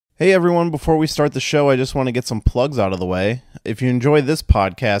Hey everyone, before we start the show, I just want to get some plugs out of the way. If you enjoy this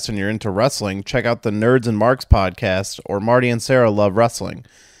podcast and you're into wrestling, check out the Nerds and Marks podcast, or Marty and Sarah Love Wrestling.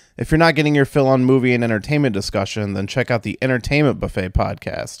 If you're not getting your fill on movie and entertainment discussion, then check out the Entertainment Buffet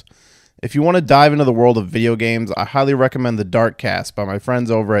podcast. If you want to dive into the world of video games, I highly recommend the Darkcast by my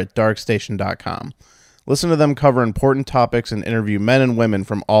friends over at darkstation.com. Listen to them cover important topics and interview men and women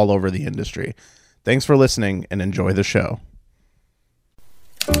from all over the industry. Thanks for listening and enjoy the show.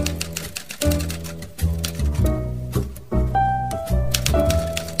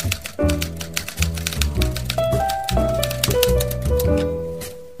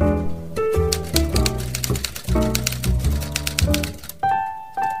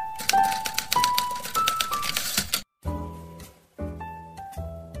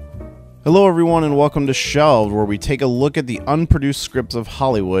 Hello everyone and welcome to Shelved, where we take a look at the unproduced scripts of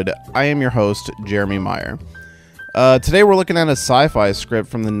Hollywood. I am your host, Jeremy Meyer. Today we're looking at a sci-fi script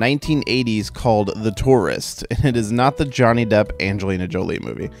from the 1980s called The Tourist, and it is not the Johnny Depp Angelina Jolie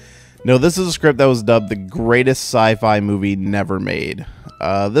movie. No, this is a script that was dubbed the greatest sci-fi movie never made.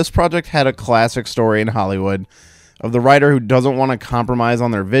 This project had a classic story in Hollywood of the writer who doesn't want to compromise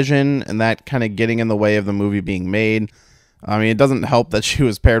on their vision, and that kind of getting in the way of the movie being made. I mean, it doesn't help that she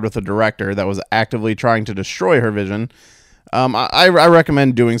was paired with a director that was actively trying to destroy her vision. I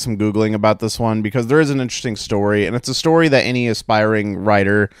recommend doing some Googling about this one because there is an interesting story, and it's a story that any aspiring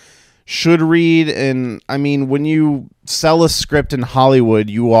writer should read. And, I mean, when you sell a script in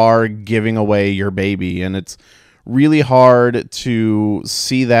Hollywood, you are giving away your baby, and it's really hard to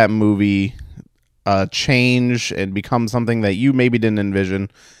see that movie change and become something that you maybe didn't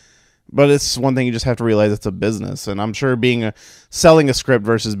envision. But it's one thing you just have to realize it's a business, and I'm sure selling a script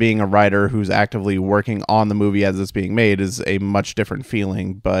versus being a writer who's actively working on the movie as it's being made is a much different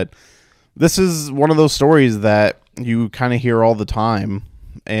feeling. But this is one of those stories that you kind of hear all the time,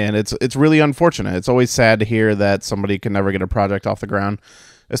 and it's really unfortunate. It's always sad to hear that somebody can never get a project off the ground,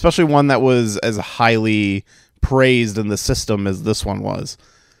 especially one that was as highly praised in the system as this one was.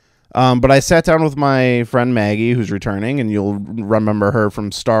 But I sat down with my friend Maggie, who's returning, and you'll remember her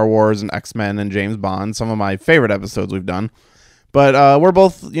from Star Wars and X-Men and James Bond, some of my favorite episodes we've done. But we're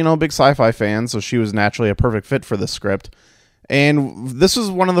both, big sci-fi fans, so she was naturally a perfect fit for this script. And this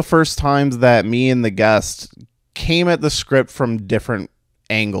was one of the first times that me and the guest came at the script from different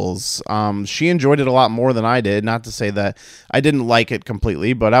angles. She enjoyed it a lot more than I did, not to say that I didn't like it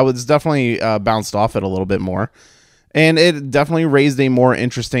completely, but I was definitely bounced off it a little bit more. And it definitely raised a more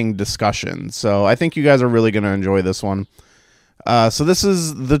interesting discussion. So I think you guys are really going to enjoy this one. So this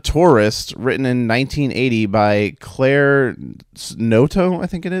is The Tourist, written in 1980 by Clair Noto, I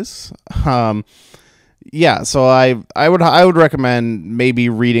think it is. Yeah, so I would recommend maybe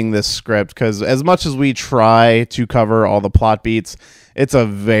reading this script, because as much as we try to cover all the plot beats, it's a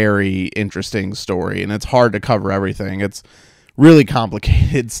very interesting story, and it's hard to cover everything. It's really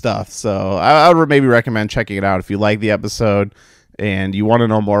complicated stuff, so I would maybe recommend checking it out if you like the episode and you want to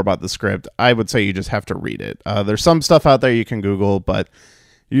know more about the script. I would say you just have to read it. There's some stuff out there you can Google, but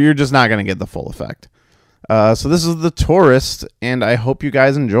you're just not going to get the full effect. So this is The Tourist, and I hope you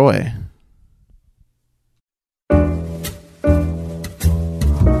guys enjoy.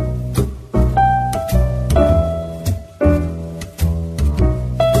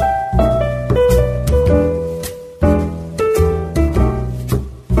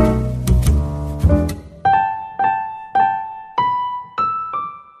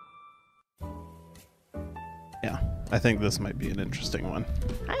 I think this might be an interesting one.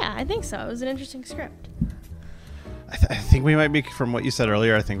 Yeah, I think so. It was an interesting script. I think we might be, from what you said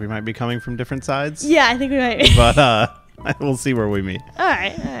earlier, I think we might be coming from different sides. Yeah, I think we might be. But we'll see where we meet. All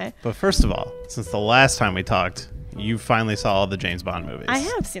right. But first of all, since the last time we talked, you finally saw all the James Bond movies. I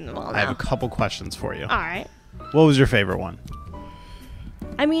have seen them all now. I have a couple questions for you. All right. What was your favorite one?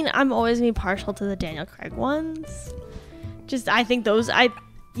 I mean, I'm always going to be partial to the Daniel Craig ones. I think those are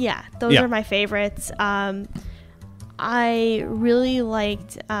my favorites. I really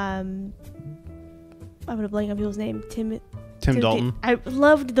liked, I'm going to blank on people's name, Tim Dalton. I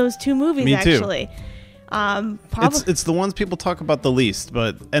loved those two movies, Me too. actually. It's the ones people talk about the least,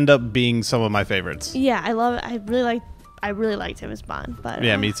 but end up being some of my favorites. Yeah, I love it. I really liked him as Bond. But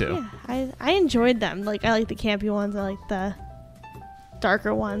yeah, me too. Yeah, I enjoyed them. I like the campy ones. I like the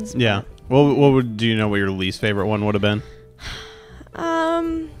darker ones. Yeah. Well, do you know what your least favorite one would have been?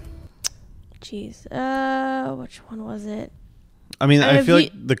 Which one was it? I mean, I feel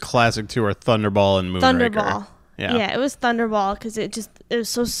like the classic two are Thunderball and Moonraker. Thunderball. Yeah, it was Thunderball because it was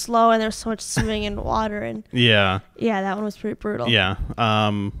so slow and there was so much swimming in water and yeah, that one was pretty brutal. Yeah.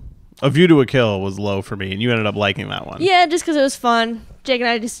 A View to a Kill was low for me, and you ended up liking that one. Yeah, just because it was fun. Jake and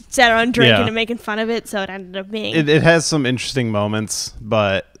I just sat around drinking and making fun of it, so it ended up being... It has some interesting moments,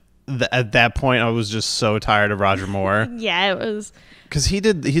 but at that point, I was just so tired of Roger Moore. Yeah, it was... Because he's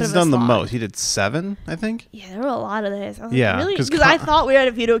done the most. He did 7, I think. Yeah, there were a lot of this. I was yeah, like, really? Because I thought we had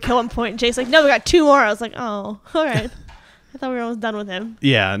A View to a Kill at one point, and Jake's like, no, we got 2 more. I was like, oh, all right. I thought we were almost done with him.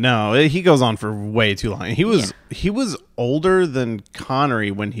 Yeah, no, he goes on for way too long. He was older than Connery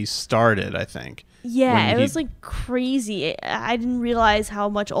when he started, I think. Yeah, it was like crazy. I didn't realize how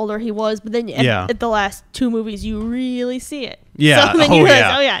much older he was, but then at the last 2 movies, you really see it. Yeah. So then you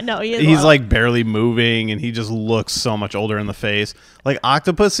realize, no, he's like barely moving, and he just looks so much older in the face. Like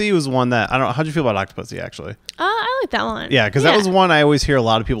Octopussy was one that I don't know. How'd you feel about Octopussy actually? I like that one. Yeah, because that was one I always hear a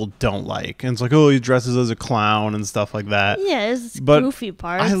lot of people don't like, and it's like, oh, he dresses as a clown and stuff like that. Yeah, it's goofy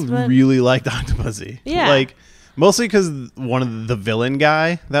parts. I really liked Octopussy. Yeah, like. Mostly because one of the villain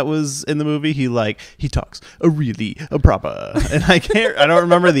guy that was in the movie, he talks a proper, and I don't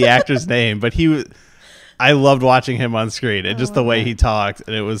remember the actor's name, but I loved watching him on screen and just the way he talked,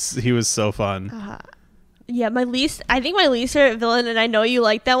 and he was so fun. Yeah, I think my least favorite villain, and I know you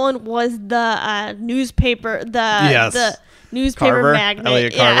like that one, was the newspaper, the newspaper Carver? magnate.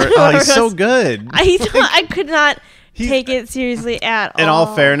 Elliot Carver. Oh, he's so good. I could not take it seriously at all. In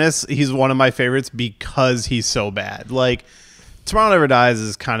all fairness, he's one of my favorites because he's so bad. Like, Tomorrow Never Dies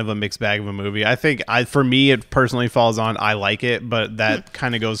is kind of a mixed bag of a movie. I think for me, it personally falls on I like it, but that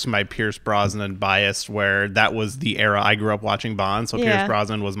kind of goes to my Pierce Brosnan bias, where that was the era I grew up watching Bond, so Pierce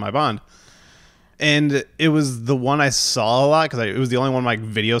Brosnan was my Bond. And it was the one I saw a lot because it was the only one my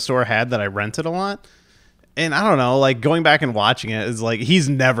video store had that I rented a lot. And I don't know, like going back and watching it is like he's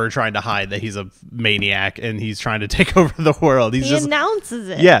never trying to hide that he's a maniac and he's trying to take over the world. He announces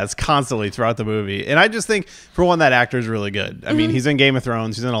it. Yeah, it's constantly throughout the movie. And I just think, for one, that actor is really good. I mean, he's in Game of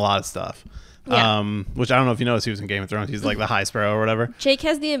Thrones. He's in a lot of stuff. Yeah. Which I don't know if you noticed he was in Game of Thrones. He's like the High Sparrow or whatever. Jake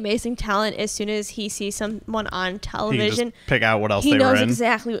has the amazing talent as soon as he sees someone on television. He can just pick out what else they were in. He knows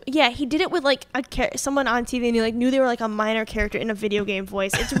exactly. Yeah, he did it with like someone on TV, and he like knew they were like a minor character in a video game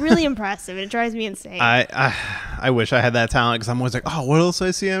voice. It's really impressive. It drives me insane. I wish I had that talent because I'm always like, oh, what else do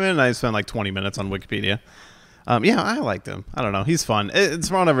I see him in? And I spend like 20 minutes on Wikipedia. Yeah, I liked him. I don't know. He's fun.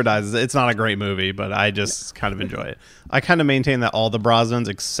 Tomorrow Never Dies. It's not a great movie, but I just kind of enjoy it. I kind of maintain that all the Brosnans,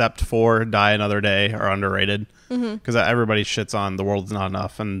 except for Die Another Day, are underrated because everybody shits on The World's Not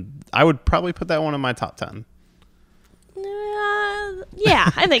Enough, and I would probably put that one in my top 10.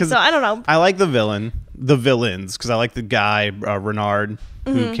 Yeah, I think so. I don't know. I like the villains, because I like the guy, Renard,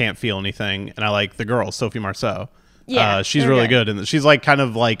 who can't feel anything, and I like the girl, Sophie Marceau. Yeah, she's really good, and she's like kind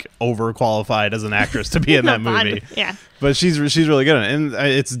of like overqualified as an actress to be in that movie. Yeah, but she's really good, and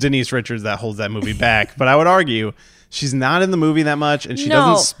it's Denise Richards that holds that movie back. But I would argue she's not in the movie that much, and she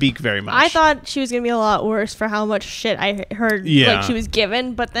doesn't speak very much. I thought she was gonna be a lot worse for how much shit I heard like she was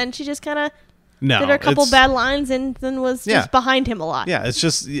given, but then she just kind of did her couple bad lines and then was just behind him a lot. Yeah, it's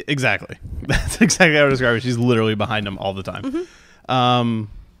just exactly that's exactly how I would describe it. She's literally behind him all the time.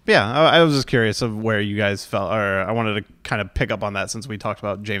 Yeah, I was just curious of where you guys felt, or I wanted to kind of pick up on that since we talked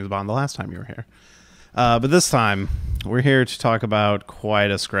about James Bond the last time you were here. But this time, we're here to talk about quite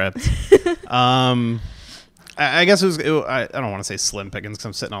a script. I guess I don't want to say slim pickings because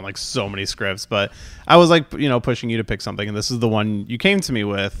I'm sitting on like so many scripts, but I was like, pushing you to pick something, and this is the one you came to me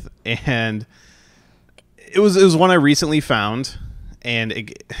with, and it was one I recently found,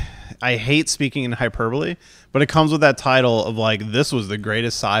 and I hate speaking in hyperbole, but it comes with that title of like, this was the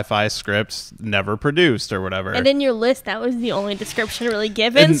greatest sci-fi script never produced or whatever. And in your list, that was the only description really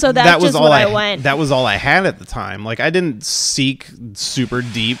given, and so that's just what I went. That was all I had at the time. Like, I didn't seek super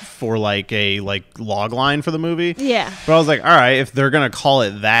deep for like a log line for the movie. Yeah. But I was like, all right, if they're going to call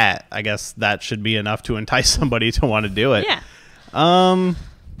it that, I guess that should be enough to entice somebody to want to do it. Yeah.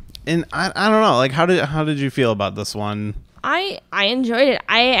 And I don't know, like, how did you feel about this one? I enjoyed it.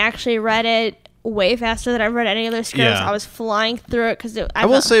 I actually read it way faster than I've read any other scripts. Yeah. I was flying through it because I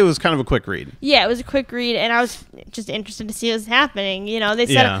will say it was kind of a quick read. Yeah, it was a quick read, and I was just interested to see what was happening. They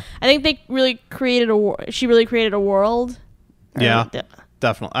said I think they really created she really created a world. Yeah,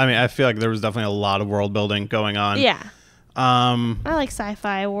 definitely. I mean, I feel like there was definitely a lot of world building going on. Yeah. I like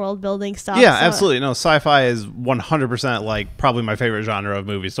sci-fi world building stuff. Yeah, absolutely. No, sci-fi is 100% like probably my favorite genre of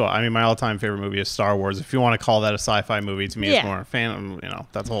movies. So I mean, my all-time favorite movie is Star Wars. If you want to call that a sci-fi movie, to me, it's more fan.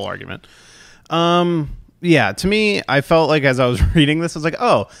 That's a whole argument. Yeah, to me, I felt like as I was reading this, I was like,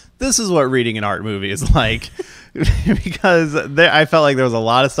 oh, this is what reading an art movie is like, because I felt like there was a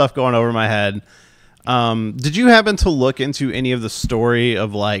lot of stuff going over my head. Did you happen to look into any of the story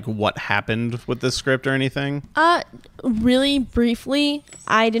of like what happened with this script or anything? Really briefly.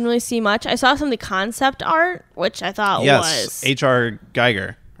 I didn't really see much. I saw some of the concept art, which I thought was H.R.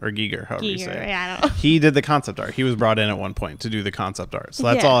 Geiger or Giger, however you say it. Yeah, I don't know. He did the concept art. He was brought in at one point to do the concept art. So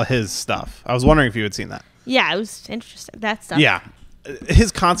that's all his stuff. I was wondering if you had seen that. Yeah, it was interesting. That stuff. Yeah.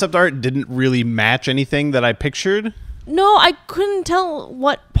 His concept art didn't really match anything that I pictured. No, I couldn't tell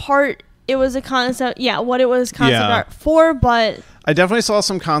what part it was a concept. Yeah, what it was concept art for, but I definitely saw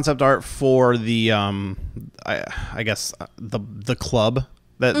some concept art for the I guess the club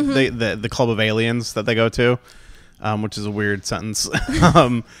that the club of aliens that they go to, which is a weird sentence.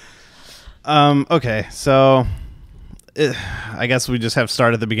 Okay, so I guess we just have to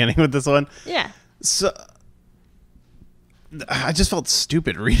start at the beginning with this one. Yeah. So I just felt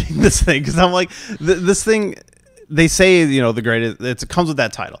stupid reading this thing because I'm like, this thing, they say, you know, the greatest, it comes with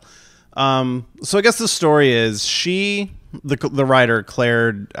that title. So I guess the story is the writer,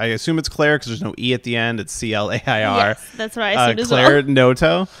 Clair, I assume it's Clair because there's no E at the end. It's Clair. Yes, that's what I assumed as well. Clair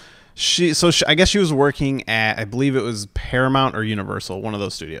Noto. I guess she was working at, I believe it was Paramount or Universal, one of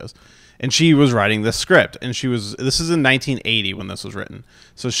those studios. And she was writing this script, and this is in 1980 when this was written.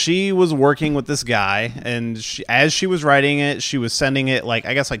 So she was working with this guy, and as she was writing it, she was sending it like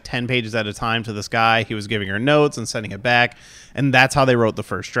 10 pages at a time to this guy. He was giving her notes and sending it back, and that's how they wrote the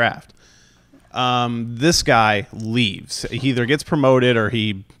first draft. This guy leaves. He either gets promoted or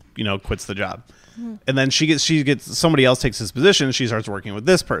he, quits the job. And then she gets somebody else takes his position. She starts working with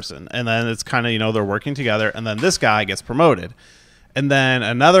this person, and then it's kind of, they're working together, and then this guy gets promoted. And then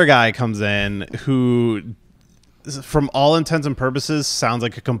another guy comes in who, from all intents and purposes, sounds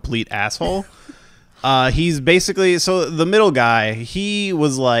like a complete asshole. He's basically, so the middle guy, he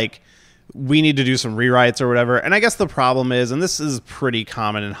was like, we need to do some rewrites or whatever. And I guess the problem is, and this is pretty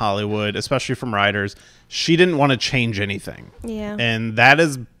common in Hollywood, especially from writers, she didn't want to change anything. Yeah. And that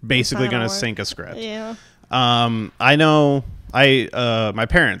is basically going to sink a script. Yeah. I know... my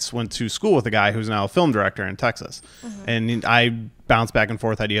parents went to school with a guy who's now a film director in Texas, and I bounce back and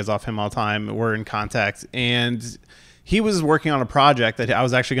forth ideas off him all the time. We're in contact, and he was working on a project that I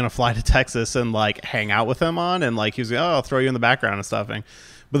was actually going to fly to Texas and like hang out with him on, and like he was like, oh, I'll throw you in the background and stuff.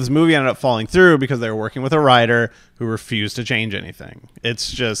 But this movie ended up falling through because they were working with a writer who refused to change anything.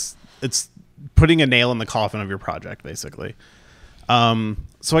 It's putting a nail in the coffin of your project, basically.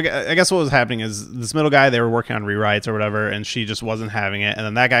 So I guess what was happening is this middle guy, they were working on rewrites or whatever, and she just wasn't having it. And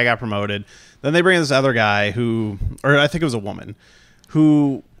then that guy got promoted. Then they bring in this other guy who, or I think it was a woman,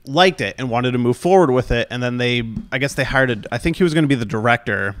 who liked it and wanted to move forward with it. And then they hired I think he was going to be the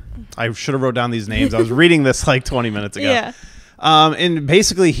director. I should have wrote down these names. I was reading this like 20 minutes ago. Yeah. And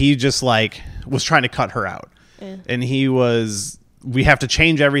basically he just like was trying to cut her out. Yeah. And we have to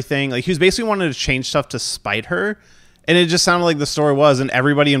change everything. Like he was basically wanting to change stuff to spite her. And it just sounded like the story was, and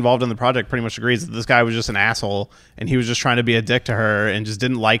everybody involved in the project pretty much agrees that this guy was just an asshole, and he was just trying to be a dick to her and just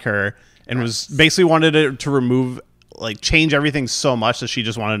didn't like her, and was basically wanted to remove, like, change everything so much that she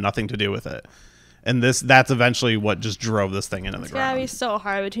just wanted nothing to do with it. And that's eventually what just drove this thing into the ground. It's gotta be so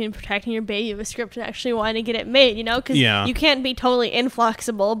hard between protecting your baby of a script and actually wanting to get it made, Because you can't be totally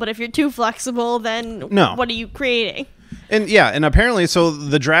inflexible, but if you're too flexible, then what are you creating? And and apparently, so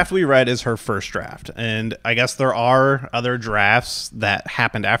the draft we read is her first draft. And I guess there are other drafts that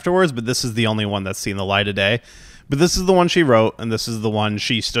happened afterwards, but this is the only one that's seen the light of day. But this is the one she wrote, and this is the one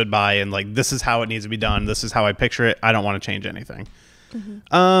she stood by, and like, this is how it needs to be done. This is how I picture it. I don't want to change anything.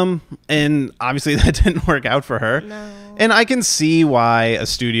 And obviously that didn't work out for her. No. And I can see why a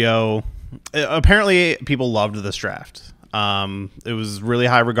studio, apparently people loved this draft. It was really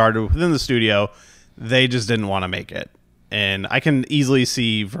high regarded within the studio. They just didn't want to make it. And I can easily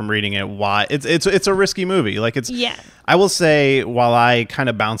see from reading it why it's a risky movie. Like I will say, while I kind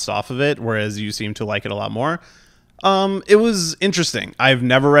of bounced off of it, whereas you seem to like it a lot more, it was interesting. I've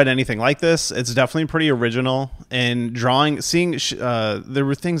never read anything like this. It's definitely pretty original. And there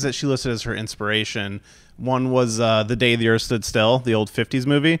were things that she listed as her inspiration. One was The Day the Earth Stood Still, the old 50s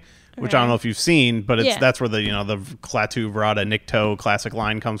movie, which I don't know if you've seen, but that's where the Klaatu Barada Nikto classic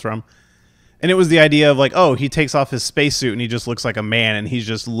line comes from. And it was the idea of like, oh, he takes off his spacesuit and he just looks like a man and he's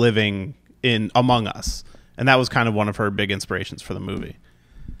just living among us. And that was kind of one of her big inspirations for the movie.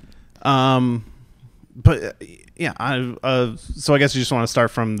 But so I guess you just want to start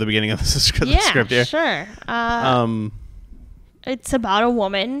from the beginning of the script here. Sure. It's about a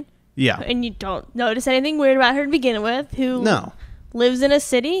woman. Yeah. And you don't notice anything weird about her to begin with, who lives in a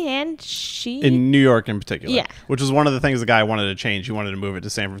city, and in New York in particular. Yeah. Which was one of the things the guy wanted to change. He wanted to move it to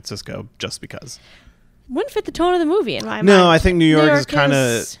San Francisco just because. wouldn't fit the tone of the movie in my mind. No, I think New York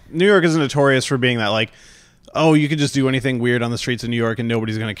is notorious for being that, like, oh, you could just do anything weird on the streets of New York and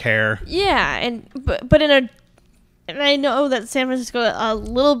nobody's going to care. Yeah, but and I know that San Francisco a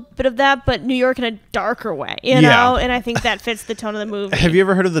little bit of that, but New York in a darker way, you know? And I think that fits the tone of the movie. Have you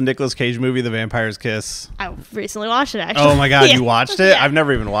ever heard of the Nicolas Cage movie, The Vampire's Kiss? I recently watched it, actually. Oh my God, Yeah. you watched it? Yeah. I've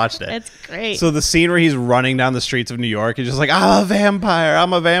never even watched it. It's great. So the scene where he's running down the streets of New York, he's just like, I'm a vampire,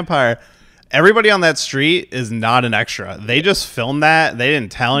 I'm a vampire. Everybody on that street is not an extra. They just filmed that. They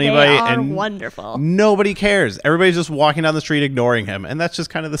didn't tell anybody. They are and wonderful. Nobody cares. Everybody's just walking down the street ignoring him. And that's just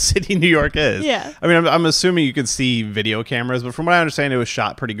kind of the city New York is. Yeah. I mean, I'm assuming you could see video cameras, but from what I understand, it was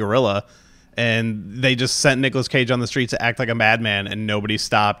shot pretty guerrilla. And they just sent Nicolas Cage on the street to act like a madman, and nobody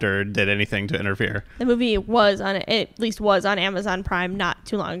stopped or did anything to interfere. The movie was at least was on Amazon Prime not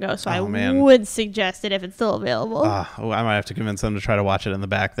too long ago, so man. would suggest it if it's still available. I might have to convince them to try to watch it in the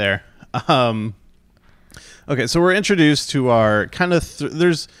back there. Okay, so we're introduced to our kind of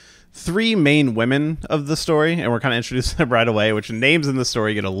there's three main women of the story, and we're kind of introduced to them right away, which names in the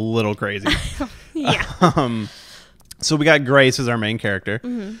story get a little crazy. Yeah. So we got Grace as our main character,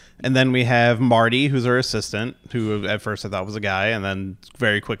 and then we have Marty, who's her assistant, who at first I thought was a guy, and then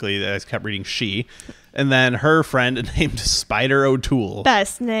very quickly I kept reading she, and then her friend named Spider O'Toole.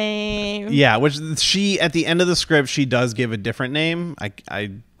 Best name. Yeah, which she at the end of the script she does give a different name. I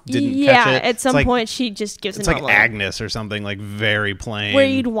didn't catch it. At some point she just gives it's a like Agnes or something, like very plain. Where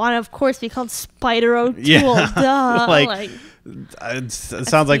you'd want to, of course, be called Spider O'Toole. Yeah. Duh. Like it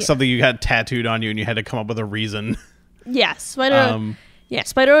sounds like something you got tattooed on you and you had to come up with a reason. Yeah,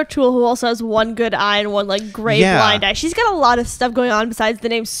 Spider O'Toole, who also has one good eye and one like gray blind eye. She's got a lot of stuff going on besides the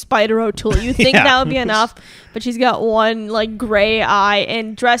name Spider O'Toole. You think that would be enough, but she's got one like gray eye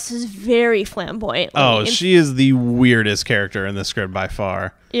and dresses very flamboyantly. Oh, she is the weirdest character in the script by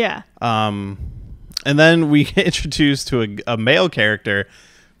far. Yeah. And then we get introduced to a male character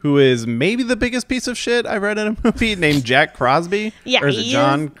who is maybe the biggest piece of shit I read in a movie named Jack Crosby. Yeah, or is it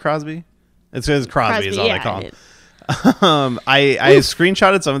John Crosby? It says Crosby is all they call him. I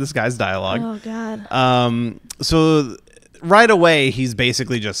screenshotted some of this guy's dialogue. Oh God. So right away he's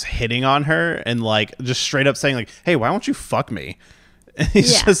basically just hitting on her and like just straight up saying like, "Hey, why won't you fuck me?" And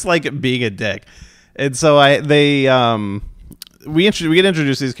he's just like being a dick. And so we get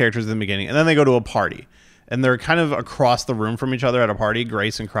introduced to these characters in the beginning, and then they go to a party, and they're kind of across the room from each other at a party,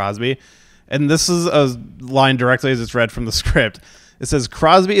 Grace and Crosby. And this is a line directly as it's read from the script. It says,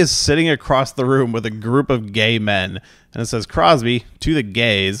 Crosby is sitting across the room with a group of gay men. And it says, Crosby, to the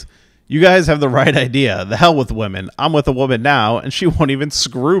gays, you guys have the right idea. The hell with women. I'm with a woman now, and she won't even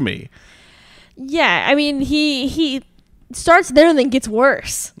screw me. Yeah, I mean, he starts there and then gets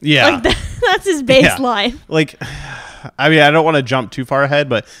worse. Yeah. Like, that's his baseline. Yeah. Like, I mean, I don't want to jump too far ahead,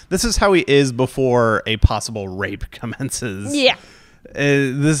 but this is how he is before a possible rape commences. Yeah.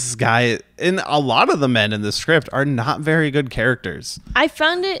 This guy and a lot of the men in the script are not very good characters. I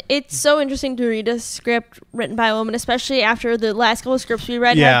found it's so interesting to read a script written by a woman, especially after the last couple of scripts we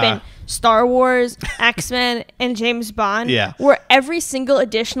read have been Star Wars, X-Men, and James Bond, where every single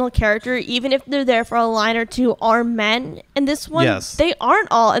additional character, even if they're there for a line or two, are men. And this one, they aren't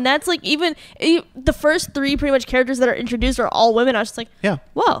all. And that's like even the first three pretty much characters that are introduced are all women. I was just like,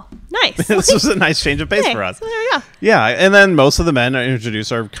 whoa, nice. This was a nice change of pace for us. So there we go. Yeah, and then most of the men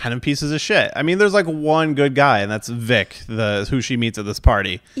introduced are kind of pieces of shit. I mean, there's like one good guy, and that's Vic, who she meets at this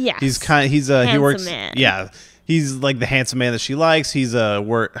party. Yeah, he's he works. Man. Yeah, he's like the handsome man that she likes. He's like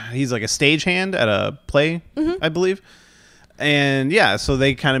a stagehand at a play, I believe. And yeah, so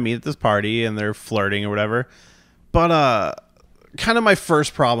they kind of meet at this party and they're flirting or whatever. But kind of my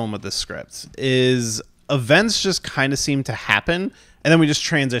first problem with this script is events just kind of seem to happen, and then we just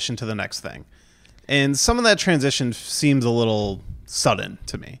transition to the next thing. And some of that transition seems a little sudden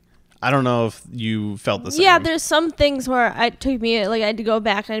to me. I don't know if you felt the same. Yeah, there's some things where it took me, like, I had to go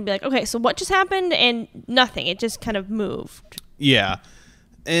back and I'd be like, okay, so what just happened? And nothing. It just kind of moved. Yeah.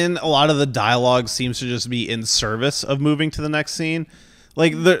 And a lot of the dialogue seems to just be in service of moving to the next scene.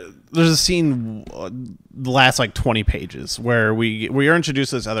 Like, there's a scene, the last, like, 20 pages, where we are introduced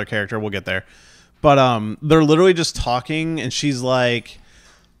to this other character. We'll get there. But they're literally just talking, and she's like,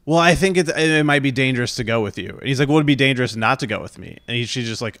 well, I think it might be dangerous to go with you. And he's like, well, it'd be dangerous not to go with me. And she's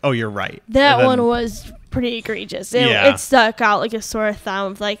just like, oh, you're right. That one was pretty egregious. It stuck out like a sore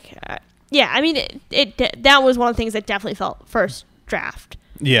thumb. Like, I mean, that was one of the things that definitely felt first draft.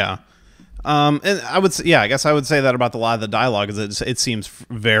 Yeah. And I guess I would say that about a lot of the dialogue is it seems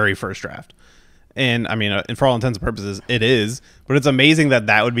very first draft. And I mean, and for all intents and purposes, it is. But it's amazing that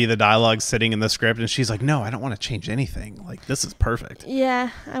that would be the dialogue sitting in the script. And she's like, no, I don't want to change anything. Like, this is perfect. Yeah,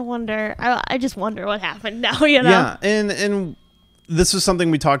 I wonder. I just wonder what happened now, you know? Yeah, and this is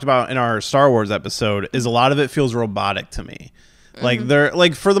something we talked about in our Star Wars episode, is a lot of it feels robotic to me. Like,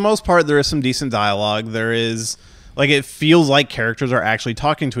 for the most part, there is some decent dialogue. There is... Like, it feels like characters are actually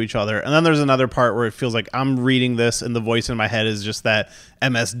talking to each other. And then there's another part where it feels like I'm reading this and the voice in my head is just that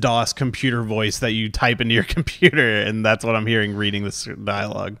MS-DOS computer voice that you type into your computer. And that's what I'm hearing reading this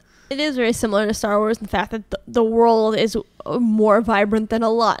dialogue. It is very similar to Star Wars in the fact that the world is more vibrant than a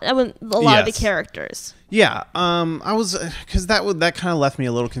lot of the characters. Yeah. Because that kind of left me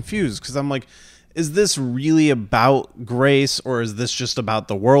a little confused, because I'm like, is this really about Grace, or is this just about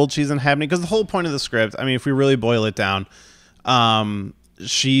the world she's inhabiting? Because the whole point of the script, I mean, if we really boil it down,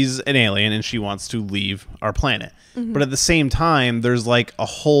 she's an alien and she wants to leave our planet. But at the same time, there's like a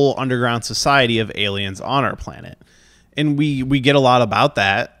whole underground society of aliens on our planet. And we get a lot about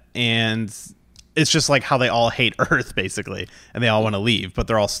that. And it's just like how they all hate Earth, basically, and they all want to leave, but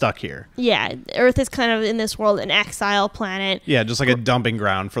they're all stuck here. Yeah, Earth is kind of in this world an exile planet. Yeah, just like a dumping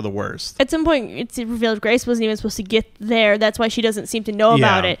ground for the worst. At some point, it's revealed Grace wasn't even supposed to get there. That's why she doesn't seem to know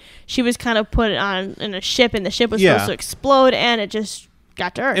about it. She was kind of put on in a ship, and the ship was supposed to explode, and it just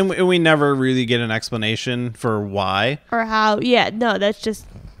got to Earth. And we never really get an explanation for why or how. Yeah, no, that's just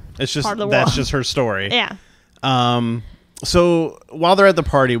part of the world. That's just her story. Yeah. So while they're at the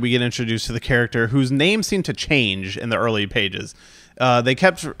party, we get introduced to the character whose name seemed to change in the early pages. They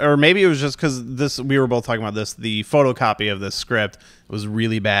kept, or maybe it was just because we were both talking about this, the photocopy of this script was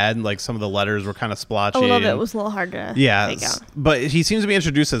really bad. Like, some of the letters were kind of splotchy. A little bit. It was a little hard to make out. But he seems to be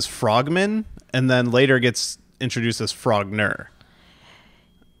introduced as Frogman, and then later gets introduced as Frogner.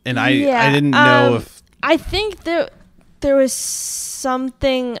 And I didn't know if... I think there was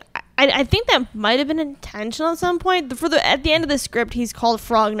something... I think that might have been intentional at some point. At the end of the script, he's called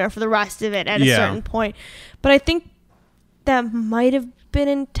Frogner for the rest of it at a certain point. But I think that might have been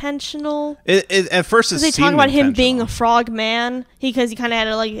intentional. At first, they talk about him being a frog man because he kind of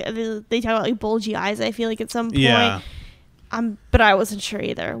had they talk about like bulgy eyes. I feel like at some point. Yeah. But I wasn't sure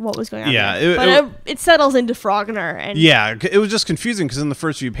either what was going on. Yeah, but it settles into Frogner. And yeah, it was just confusing because in the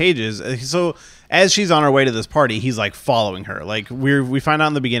first few pages, so as she's on her way to this party, he's like following her. Like, we find out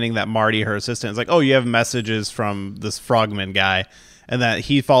in the beginning that Marty, her assistant, is like, oh, you have messages from this Frogman guy, and that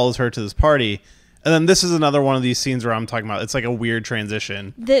he follows her to this party. And then this is another one of these scenes where I'm talking about it's like a weird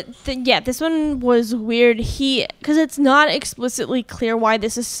transition. This one was weird. Because it's not explicitly clear why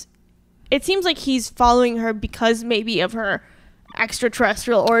this is. It seems like he's following her because maybe of her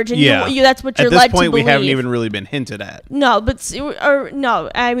extraterrestrial origin. Yeah, that's what you're led to believe. At this point, we haven't even really been hinted at. No,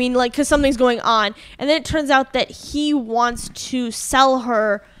 I mean, like, because something's going on, and then it turns out that he wants to sell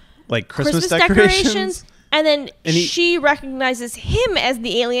her like Christmas decorations, and then she recognizes him as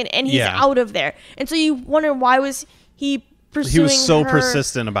the alien, and he's out of there. And so you wonder, why was he pursuing her? He was so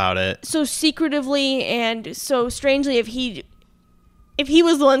persistent about it, so secretively and so strangely. If he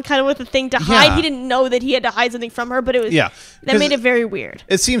was the one kind of with the thing to hide, he didn't know that he had to hide something from her, but it was that made it very weird.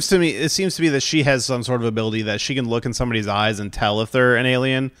 It seems to me that she has some sort of ability that she can look in somebody's eyes and tell if they're an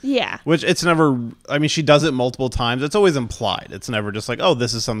alien. Yeah. Which it's never, I mean, she does it multiple times. It's always implied. It's never just like, oh,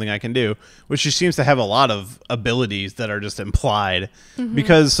 this is something I can do. Which she seems to have a lot of abilities that are just implied.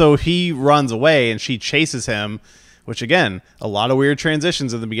 Because so he runs away and she chases him. Which, again, a lot of weird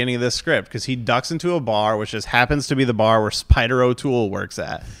transitions in the beginning of this script, because he ducks into a bar, which just happens to be the bar where Spider O'Toole works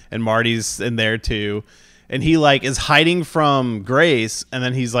at, and Marty's in there too, and he like is hiding from Grace, and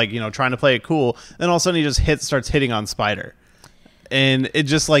then he's like, trying to play it cool, then all of a sudden he just starts hitting on Spider, and it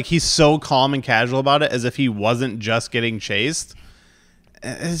just like he's so calm and casual about it, as if he wasn't just getting chased.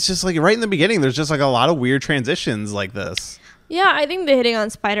 It's just like right in the beginning, there's just like a lot of weird transitions like this. Yeah, I think the hitting on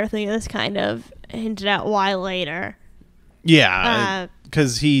Spider thing is kind of hinted at why later. Yeah,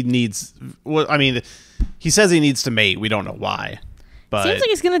 because he needs. Well, I mean, he says he needs to mate. We don't know why. But seems like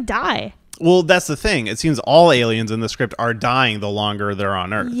he's gonna die. Well, that's the thing. It seems all aliens in the script are dying the longer they're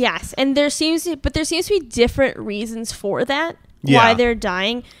on Earth. Yes, and there seems to be different reasons for that. Why they're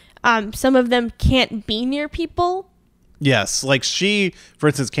dying. Some of them can't be near people. Yes, like she, for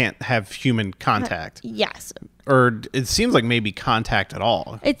instance, can't have human contact. Yes. Or it seems like maybe contact at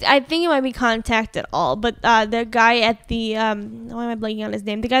all. I think it might be contact at all. But the guy at the, why am I blanking on his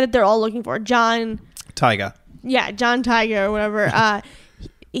name? The guy that they're all looking for, John... Tyga. Yeah, John Tyga or whatever.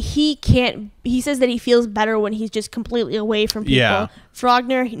 He can't... He says that he feels better when he's just completely away from people. Yeah.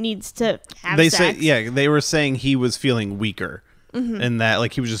 Frogner needs to have sex. They were saying he was feeling weaker. And that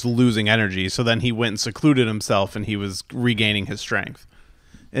like he was just losing energy, so then he went and secluded himself and he was regaining his strength.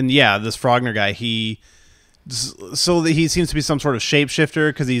 And yeah, this Frogner guy, he seems to be some sort of shapeshifter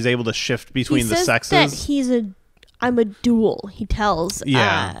because he's able to shift between the sexes. That I'm a dual, he tells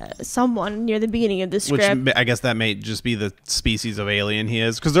someone near the beginning of the script. Which I guess that may just be the species of alien he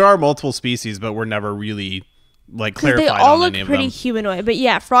is, because there are multiple species, but we're never really like clarified on any of them. They all look pretty humanoid, but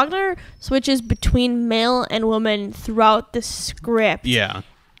yeah, Frogner switches between male and woman throughout the script. Yeah,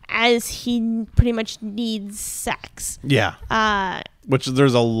 as he pretty much needs sex. Yeah, which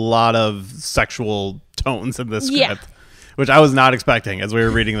there's a lot of sexual tones in this script, which I was not expecting as we were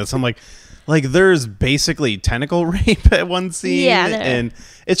reading this. I'm like there's basically tentacle rape at one scene, and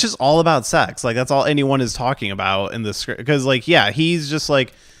it's just all about sex. Like that's all anyone is talking about in this script. Because he's just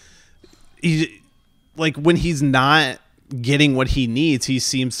when he's not getting what he needs, he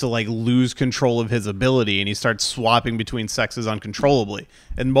seems to lose control of his ability, and he starts swapping between sexes uncontrollably.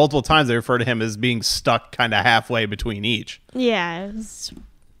 And multiple times they refer to him as being stuck kind of halfway between each. Yeah, it's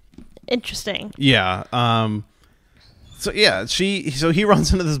interesting. Yeah. So he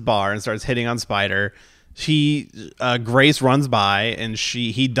runs into this bar and starts hitting on Spider. Grace runs by and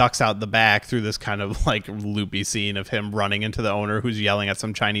he ducks out the back through this kind of loopy scene of him running into the owner who's yelling at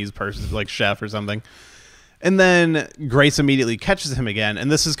some Chinese person, like chef or something. And then Grace immediately catches him again.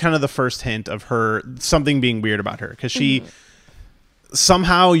 And this is kind of the first hint of something being weird about her, because she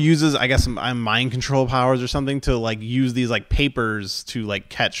somehow uses, I guess, mind control powers or something to use these papers to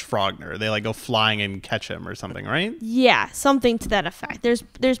catch Frogner. They go flying and catch him or something, right? Yeah, something to that effect.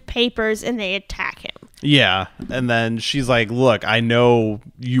 There's papers and they attack him. Yeah, and then she's like, "Look, I know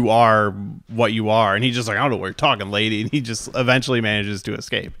you are what you are," and he's just like, "I don't know what you're talking, lady," and he just eventually manages to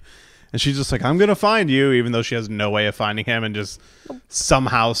escape. And she's just like, "I'm gonna find you," even though she has no way of finding him, and just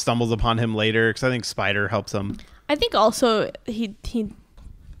somehow stumbles upon him later because I think Spider helps him. I think also he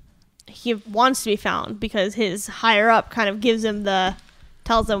wants to be found because his higher up kind of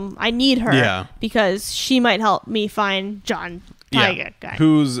tells him, I need her because she might help me find John Tiger guy.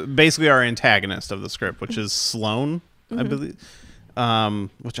 Who's basically our antagonist of the script, which is Sloan, I believe.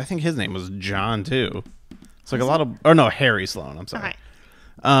 Which I think his name was John too. It's Harry Sloan, I'm sorry.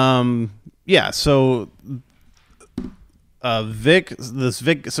 Okay. So Vic,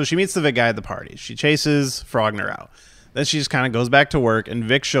 so she meets the Vic guy at the party. She chases Frogner out. Then she just kind of goes back to work, and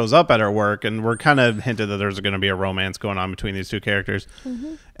Vic shows up at her work, and we're kind of hinted that there's going to be a romance going on between these two characters.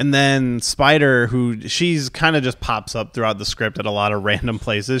 And then Spider, she's kind of just pops up throughout the script at a lot of random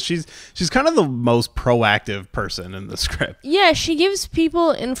places. She's kind of the most proactive person in the script. Yeah, she gives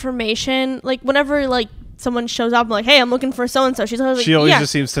people information. Whenever someone shows up, I'm like, hey, I'm looking for so-and-so. She always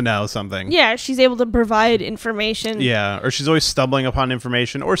just seems to know something. Yeah, she's able to provide information. Yeah, or she's always stumbling upon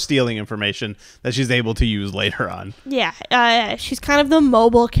information or stealing information that she's able to use later on. Yeah, she's kind of the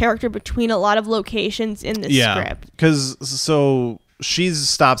mobile character between a lot of locations in the script. Because she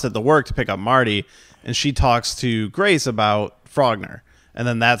stops at the work to pick up Marty, and she talks to Grace about Frogner. And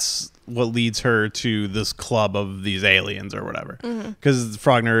then that's what leads her to this club of these aliens or whatever. Because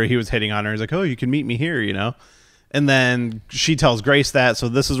Frogner, he was hitting on her. He's like, oh, you can meet me here, And then she tells Grace that. So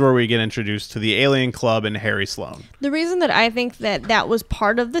this is where we get introduced to the alien club and Harry Sloan. The reason that I think that was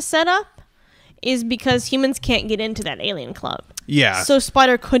part of the setup is because humans can't get into that alien club. Yeah. So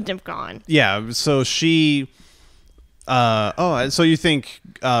Spider couldn't have gone. Yeah. So she... so you think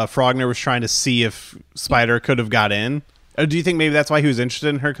Frogner was trying to see if Spider could have got in? Or do you think maybe that's why he was interested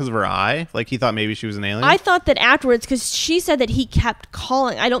in her, because of her eye? He thought maybe she was an alien? I thought that afterwards, because she said that he kept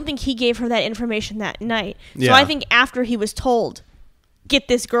calling. I don't think he gave her that information that night. So I think after he was told, get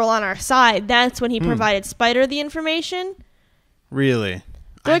this girl on our side, that's when he provided Spider the information. Really?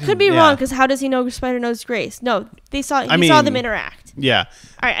 So I could be wrong, because how does he know Spider knows Grace? No, he saw them interact. Yeah.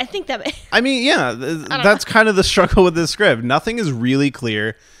 All right, I think that... that's kind of the struggle with this script. Nothing is really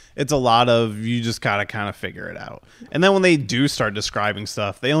clear. It's a lot of, you just gotta kind of figure it out. And then when they do start describing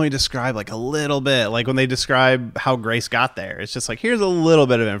stuff, they only describe a little bit. When they describe how Grace got there, it's just here's a little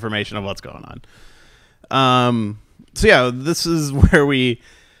bit of information of what's going on. This is where we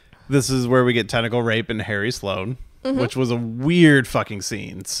get tentacle rape and Harry Sloan, which was a weird fucking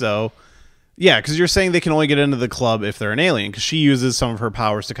scene. So because you're saying they can only get into the club if they're an alien, because she uses some of her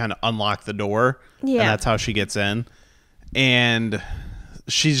powers to kind of unlock the door, and that's how she gets in. And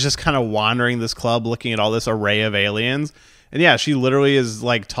she's just kind of wandering this club looking at all this array of aliens, and she literally is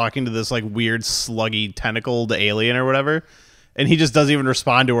talking to this weird sluggy tentacled alien or whatever, and he just doesn't even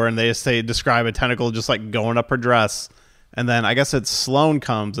respond to her, and they describe a tentacle just going up her dress, and then I guess it's Sloan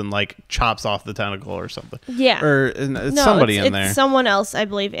comes and chops off the tentacle or something. Or somebody in there. It's someone else, I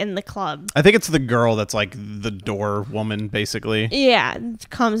believe, in the club. I think it's the girl that's the door woman, basically. Yeah,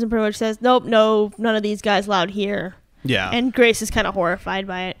 comes and pretty much says, nope, no, none of these guys allowed here. Yeah. And Grace is kind of horrified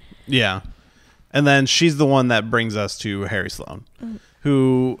by it. Yeah. And then she's the one that brings us to Harry Sloan,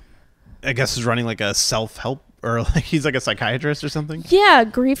 who I guess is running like a self-help, or like he's like a psychiatrist or something. Yeah,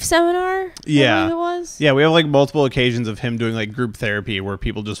 grief seminar. Yeah, it was. Yeah, we have like multiple occasions of him doing like group therapy where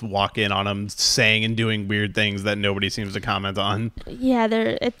people just walk in on him saying and doing weird things that nobody seems to comment on. Yeah,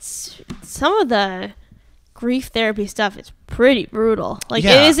 it's some of the grief therapy stuff is pretty brutal. Like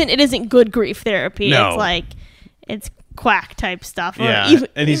it isn't good grief therapy. No. It's like it's quack type stuff. Yeah, or even,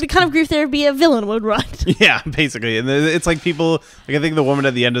 and he's the kind of grief therapy a villain would run. Yeah, basically, and it's like people. Like I think the woman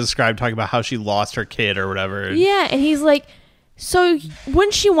at the end described talking about how she lost her kid or whatever. Yeah, and he's like, so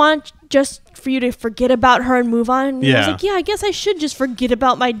wouldn't she want just for you to forget about her and move on? And I was like, yeah, I guess I should just forget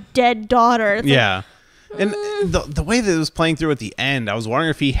about my dead daughter. It's yeah. And the way that it was playing through at the end, I was wondering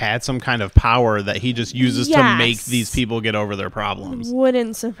if he had some kind of power that he just uses to make these people get over their problems.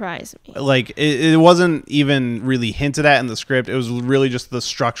 Wouldn't surprise me. Like, it wasn't even really hinted at in the script. It was really just the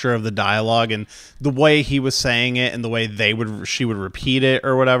structure of the dialogue and the way he was saying it and the way she would repeat it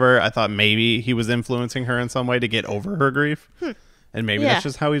or whatever. I thought maybe he was influencing her in some way to get over her grief. And maybe that's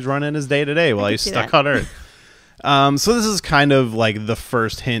just how he's running his day-to-day while he's stuck on Earth. So this is kind of like the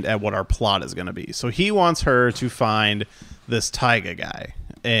first hint at what our plot is going to be. So he wants her to find this Taiga guy.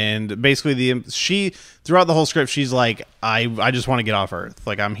 And basically she throughout the whole script, she's like, I just want to get off Earth.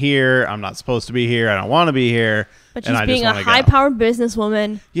 Like, I'm here. I'm not supposed to be here. I don't want to be here. But she's being a high-powered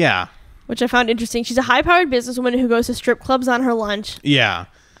businesswoman. Yeah. Which I found interesting. She's a high-powered businesswoman who goes to strip clubs on her lunch. Yeah.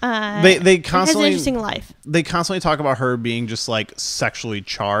 They constantly has an interesting life. They constantly talk about her being just like sexually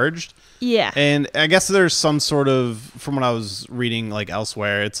charged. Yeah. And I guess there's some sort of, from what I was reading like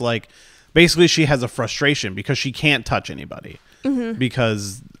elsewhere, it's like basically she has a frustration because she can't touch anybody.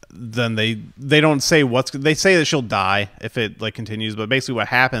 Because then they don't say they say that she'll die if it like continues, but basically what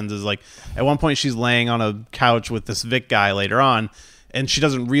happens is like at one point she's laying on a couch with this Vic guy later on and she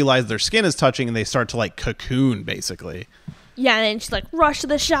doesn't realize their skin is touching and they start to like cocoon basically. Yeah, and then she's like, rush to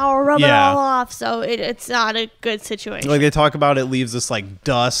the shower, rub it all off. So it's not a good situation. Like they talk about it leaves this like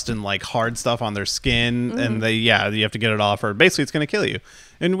dust and like hard stuff on their skin. And you have to get it off or basically it's going to kill you.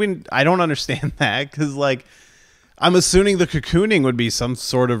 And I don't understand that because like I'm assuming the cocooning would be some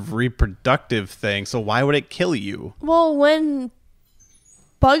sort of reproductive thing. So why would it kill you? Well, when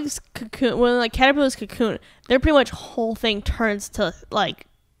bugs cocoon, when like caterpillars cocoon, their pretty much whole thing turns to like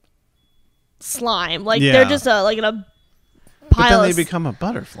slime. Like they're just a but then they become a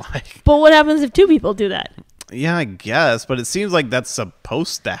butterfly. But what happens if two people do that? Yeah, I guess. But it seems like that's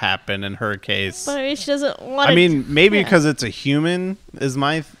supposed to happen in her case. But I mean, she doesn't want to. I mean, maybe because it's a human is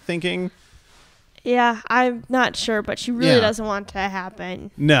my thinking. Yeah, I'm not sure. But she really doesn't want to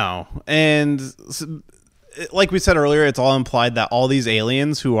happen. No. And like we said earlier, it's all implied that all these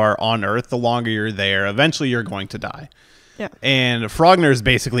aliens who are on Earth, the longer you're there, eventually you're going to die. Yeah. And Frogner's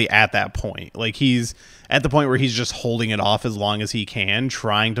basically at that point. Like he's at the point where he's just holding it off as long as he can,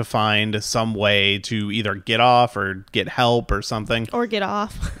 trying to find some way to either get off or get help or something. Or get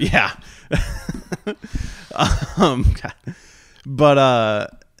off. Yeah. But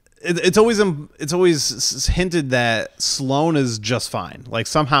it's always hinted that Sloan is just fine. Like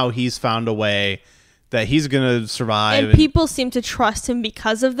somehow he's found a way that he's gonna survive, and people seem to trust him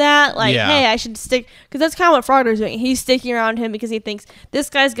because of that. Like, hey, I should stick, because that's kind of what Frogner's doing. He's sticking around him because he thinks this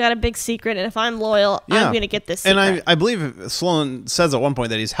guy's got a big secret, and if I'm loyal, I'm gonna get this secret. And I believe Sloan says at one point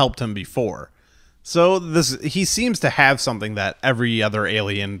that he's helped him before, so he seems to have something that every other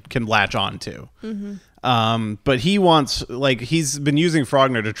alien can latch on to. But he wants, like, he's been using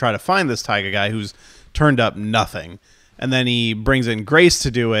Frogner to try to find this Taiga guy who's turned up nothing. And then he brings in Grace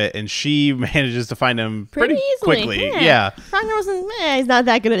to do it, and she manages to find him pretty quickly. Yeah. Frogner he's not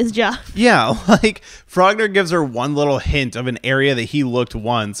that good at his job. Yeah, like, Frogner gives her one little hint of an area that he looked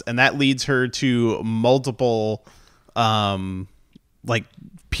once, and that leads her to multiple, like,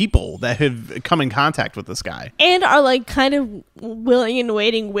 people that have come in contact with this guy. And are, like, kind of willing and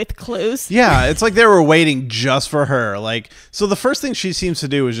waiting with clues. Yeah, it's like they were waiting just for her. Like, so the first thing she seems to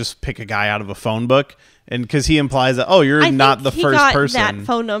do is just pick a guy out of a phone book. And because he implies that, oh, you're not the first person. She got that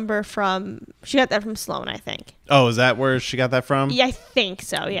phone number she got that from Sloan, I think. Oh, is that where she got that from? Yeah, I think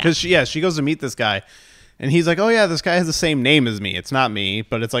so, yeah. Because she goes to meet this guy, and he's like, oh, yeah, this guy has the same name as me. It's not me,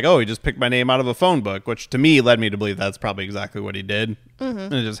 but it's like, oh, he just picked my name out of a phone book, which to me led me to believe that's probably exactly what he did.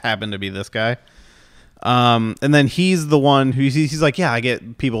 And it just happened to be this guy. And then he's the one who, he's like, yeah, I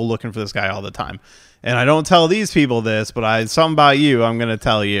get people looking for this guy all the time. And I don't tell these people this, but something about you, I'm going to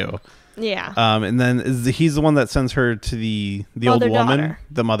tell you. Yeah. And then he's the one that sends her to the old woman, daughter.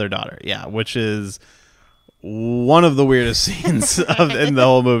 the mother-daughter. Yeah, which is one of the weirdest scenes in the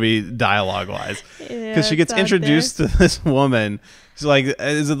whole movie, dialogue-wise. Because she gets introduced to this woman. She's like,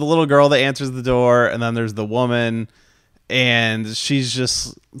 is it the little girl that answers the door? And then there's the woman. And she's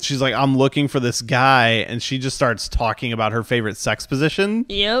like, I'm looking for this guy. And she just starts talking about her favorite sex position.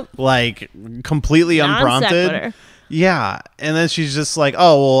 Yep. Like, completely unprompted. Yeah. And then she's just like,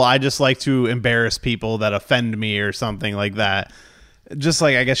 oh, well, I just like to embarrass people that offend me or something like that. Just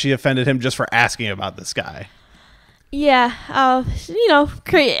like, I guess she offended him just for asking about this guy. Yeah. That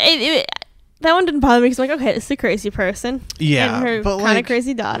one didn't bother me because I'm like, okay, this is a crazy person. Yeah. And her kind of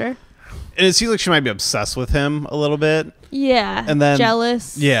crazy daughter. And it seems like she might be obsessed with him a little bit. Yeah. And then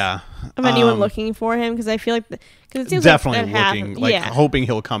jealous. Yeah. Of anyone looking for him, because I feel like because it seems definitely like looking, like hoping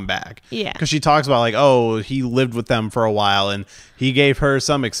he'll come back. Yeah. Because she talks about like, oh, he lived with them for a while and he gave her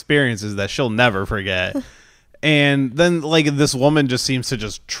some experiences that she'll never forget. And then like this woman just seems to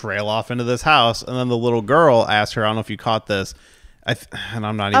just trail off into this house, and then the little girl asked her, I don't know if you caught this, and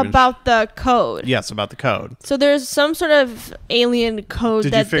I'm not even about the code. Yes, about the code. So there's some sort of alien code.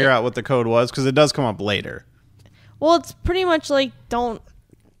 Did you figure out what the code was? Because it does come up later. Well, it's pretty much like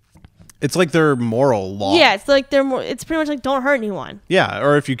It's like their moral law. Yeah, it's like it's pretty much like don't hurt anyone. Yeah,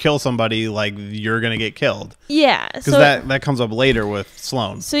 or if you kill somebody, like you're gonna get killed. Yeah, because that comes up later with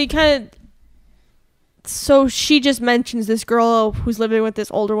Sloane. So you kind of. So she just mentions this girl who's living with this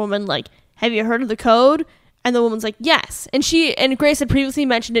older woman, like, have you heard of the code? And the woman's like, yes. And Grace had previously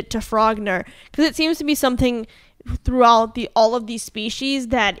mentioned it to Frogner, because it seems to be something throughout all of these species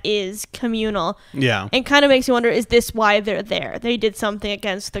that is communal. Yeah. And kind of makes you wonder, is this why they're there? They did something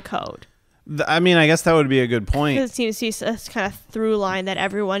against the code. I mean, I guess that would be a good point. Because it seems to be a kind of through line that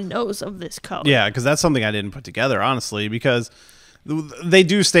everyone knows of this code. Yeah, because that's something I didn't put together, honestly, because they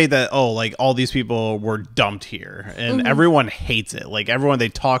do state that, oh, like all these people were dumped here and everyone hates it. Like everyone, they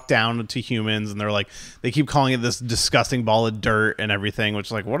talk down to humans and they're like, they keep calling it this disgusting ball of dirt and everything,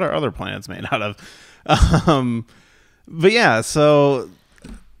 which like, what are other planets made out of? But yeah, so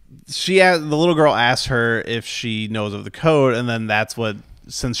the little girl asked her if she knows of the code. And then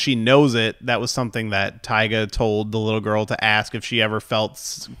since she knows it, that was something that Tyga told the little girl to ask if she ever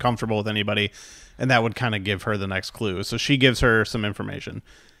felt comfortable with anybody. And that would kind of give her the next clue. So she gives her some information.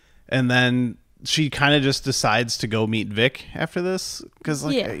 And then she kind of just decides to go meet Vic after this. Because,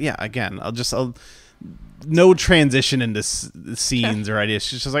 again, I'll no transition into scenes or ideas.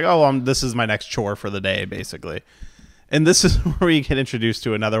 She's just like, oh, this is my next chore for the day, basically. And this is where we get introduced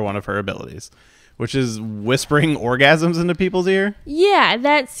to another one of her abilities, which is whispering orgasms into people's ear. Yeah,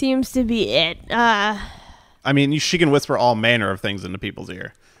 that seems to be it. I mean, she can whisper all manner of things into people's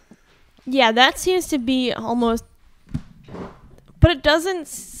ear. Yeah, that seems to be almost... But it doesn't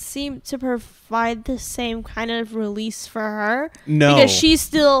seem to provide the same kind of release for her. No. Because she's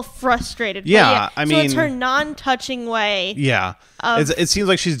still frustrated. Yeah, I mean... So it's her non-touching way. Yeah. It seems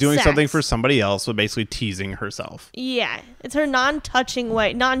like she's doing something for somebody else, but basically teasing herself. Yeah. It's her non-touching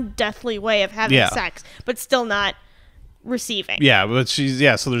way, non-deathly way of having sex, but still not receiving. Yeah, but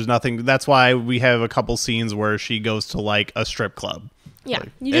so there's nothing... That's why we have a couple scenes where she goes to, like, a strip club. Yeah,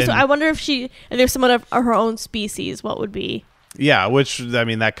 I wonder if there's someone of her own species, what would be? Yeah, which I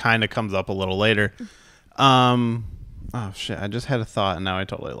mean that kind of comes up a little later. Oh shit! I just had a thought and now I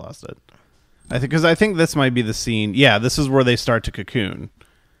totally lost it. I think this might be the scene. Yeah, this is where they start to cocoon.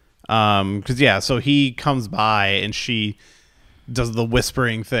 So he comes by and she does the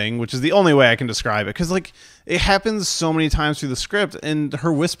whispering thing, which is the only way I can describe it. Because like it happens so many times through the script, and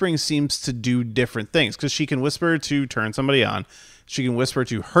her whispering seems to do different things. Because she can whisper to turn somebody on. She can whisper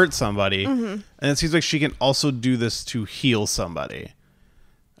to hurt somebody. And it seems like she can also do this to heal somebody.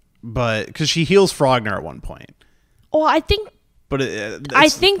 But because she heals Frogner at one point. Oh, I think... But I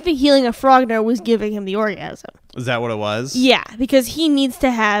think the healing of Frogner was giving him the orgasm. Is that what it was? Yeah, because he needs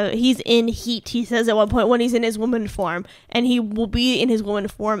to he's in heat, he says at one point, when he's in his woman form. And he will be in his woman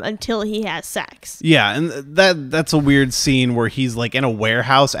form until he has sex. Yeah, and that's a weird scene where he's like in a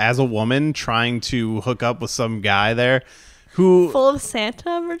warehouse as a woman trying to hook up with some guy there. Full of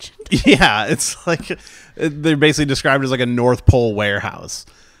Santa merchandise? Yeah, it's like they're basically described as like a North Pole warehouse.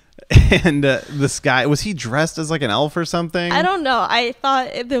 And this guy, was he dressed as like an elf or something? I don't know. I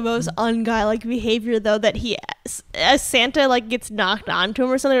thought the most unguy-like behavior, though, that he, as Santa, like, gets knocked onto him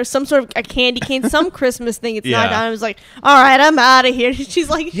or something, or some sort of a candy cane, some Christmas thing gets knocked on him. I was like, all right, I'm out of here. She's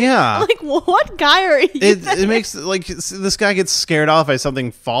like, like, what guy are you? It makes, like, this guy gets scared off by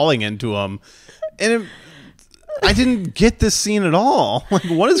something falling into him. And I didn't get this scene at all. Like,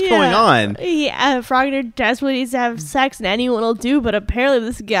 what is going on? Yeah, Frogner desperately needs to have sex, and anyone will do, but apparently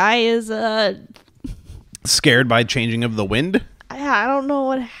this guy is... scared by changing of the wind? I I don't know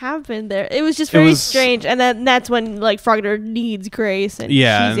what happened there. It was just very strange. And then that's when like Frogner needs Grace, and she's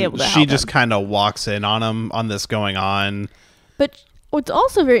able to help she just kind of walks in on him on this going on. But what's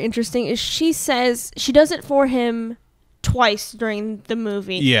also very interesting is she says she does it for him twice during the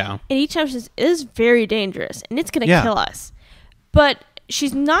movie. Yeah. And each time she says, it is very dangerous and it's going to kill us. But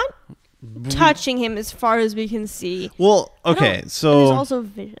she's not touching him as far as we can see. Well, okay, so... there's also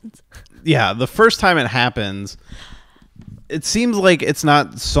visions. Yeah, the first time it happens, it seems like it's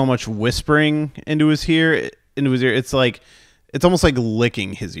not so much whispering into his ear. It's like... It's almost like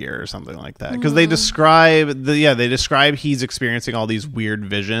licking his ear or something like that. Because they describe he's experiencing all these weird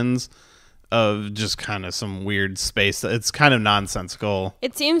visions of just kind of some weird space. It's kind of nonsensical.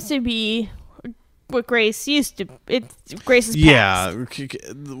 It seems to be what Grace used to. It's Grace's past. Yeah,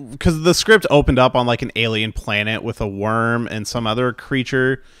 because the script opened up on like an alien planet with a worm and some other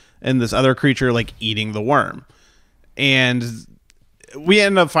creature, and this other creature like eating the worm. And we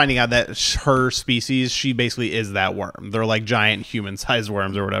end up finding out that her species, she basically is that worm. They're like giant human-sized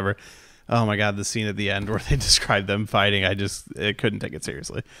worms or whatever. Oh my god, the scene at the end where they describe them fighting, I couldn't take it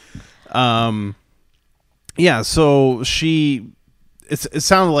seriously. Yeah, so it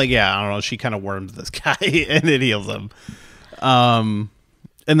sounded like, I don't know, she kind of worms this guy and it heals him. And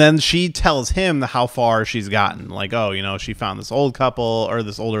then she tells him how far she's gotten. Like, oh, you know, she found this old couple or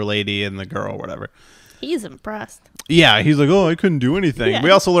this older lady and the girl or whatever. He's impressed. Yeah, he's like, oh, I couldn't do anything. Yeah. We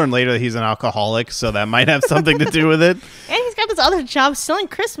also learned later that he's an alcoholic, so that might have something to do with it. And he's got this other job selling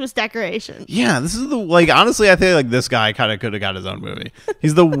Christmas decorations. Yeah, this is honestly, I think like this guy kind of could have got his own movie.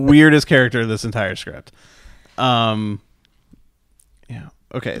 He's the weirdest character in this entire script. Yeah.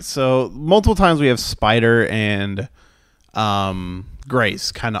 Okay, so multiple times we have Spider and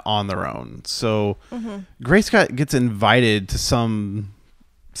Grace kind of on their own. So Grace gets invited to some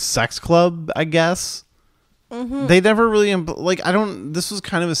sex club, I guess. They never really this was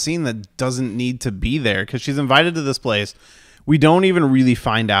kind of a scene that doesn't need to be there because she's invited to this place. We don't even really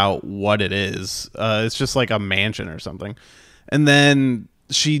find out what it is. It's just like a mansion or something. And then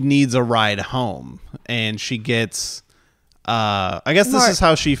she needs a ride home, and she gets I guess this is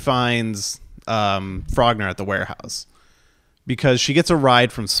how she finds Frogner at the warehouse. Because she gets a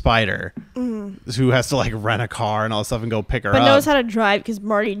ride from Spider, who has to like rent a car and all that stuff and go pick her up. But knows how to drive because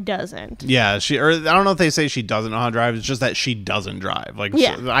Marty doesn't. Yeah, I don't know if they say she doesn't know how to drive. It's just that she doesn't drive. Like,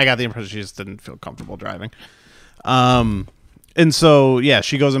 I got the impression she just didn't feel comfortable driving. And so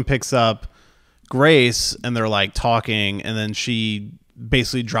she goes and picks up Grace, and they're like talking, and then she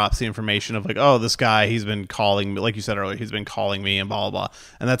basically drops the information of like, oh, this guy, he's been calling me, like you said earlier, he's been calling me and blah blah blah,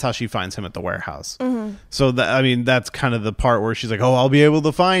 and that's how she finds him at the warehouse. So that's kind of the part where she's like, oh, I'll be able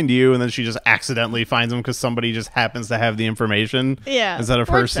to find you, and then she just accidentally finds him because somebody just happens to have the information, instead of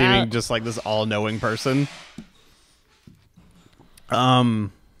her seeming just like this all-knowing person.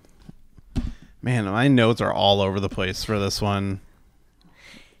 Man, my notes are all over the place for this one.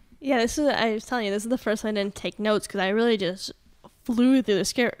 I was telling you, this is the first time I didn't take notes because I really just flew through the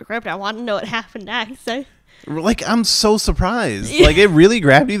script. I want to know what happened next. I'm so surprised. Like, it really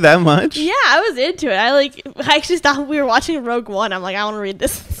grabbed you that much? Yeah, I was into it. I actually thought we were watching Rogue One. I'm like, I want to read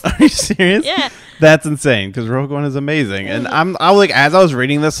this. Are you serious? Yeah. That's insane because Rogue One is amazing. And I was like, as I was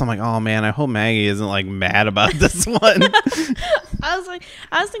reading this, I'm like, oh man, I hope Maggie isn't like mad about this one. I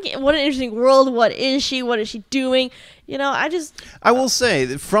was thinking, what an interesting world. What is she? What is she doing? You know, I will say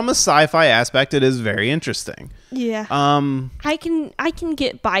that from a sci-fi aspect, it is very interesting. Yeah. I can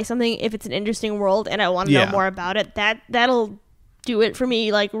get by something if it's an interesting world and I want to know more about it. That'll do it for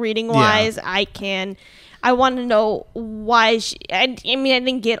me. Like reading wise, I want to know why I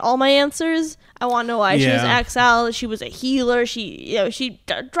didn't get all my answers. I want to know why she was exiled. She was a healer. She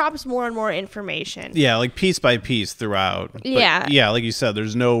drops more and more information. Yeah, like piece by piece throughout. But yeah, like you said,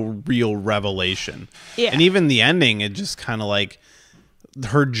 there's no real revelation. Yeah. And even the ending, it just kind of like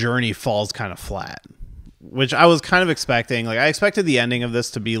her journey falls kind of flat, which I was kind of expecting. Like I expected the ending of this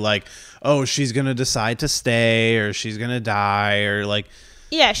to be like, oh, she's going to decide to stay or she's going to die or like.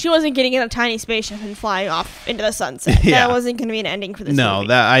 Yeah, she wasn't getting in a tiny spaceship and flying off into the sunset. That wasn't going to be an ending for this movie.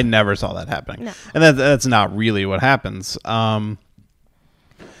 No, I never saw that happening. No. And that's not really what happens.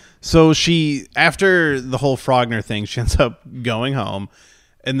 So she, after the whole Frogner thing, she ends up going home.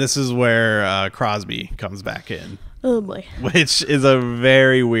 And this is where Crosby comes back in. Oh, boy. Which is a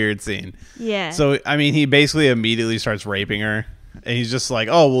very weird scene. Yeah. So, I mean, he basically immediately starts raping her. And he's just like,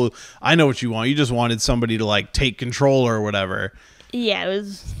 oh, well, I know what you want. You just wanted somebody to, like, take control or whatever. Yeah, it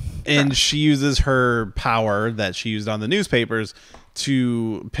was. And she uses her power that she used on the newspapers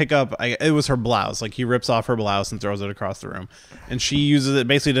to pick up. It was her blouse. Like he rips off her blouse and throws it across the room, and she uses it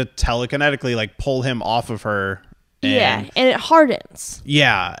basically to telekinetically like pull him off of her And it hardens.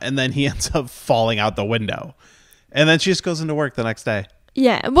 Yeah, and then he ends up falling out the window. And then she just goes into work the next day.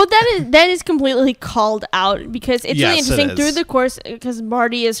 Yeah, well, that is completely called out because it's really interesting through the course because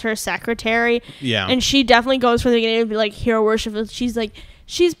Marty is her secretary. Yeah. And she definitely goes from the beginning to be like hero worship. She's like,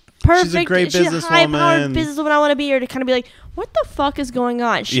 she's perfect. She's a great businesswoman. She's a high-powered businesswoman I want to be, or to kind of be like, what the fuck is going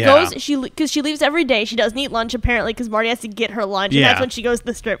on? She goes, because she leaves every day. She doesn't eat lunch apparently because Marty has to get her lunch, and that's when she goes to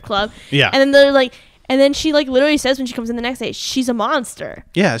the strip club. Yeah. And then they're like, and then she like literally says when she comes in the next day, she's a monster.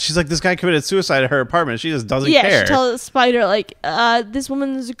 Yeah, she's like, this guy committed suicide at her apartment. She just doesn't care. Yeah, she tells Spider like, this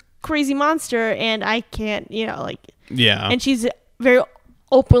woman's a crazy monster, and I can't, Yeah. And she's very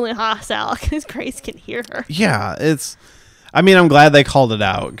openly hostile because Grace can hear her. Yeah, I'm glad they called it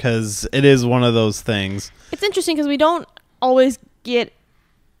out because it is one of those things. It's interesting because we don't always get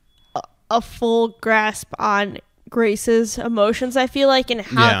a full grasp on Grace's emotions, I feel like, and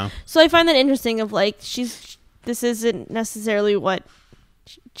how. So I find that interesting of like, this isn't necessarily what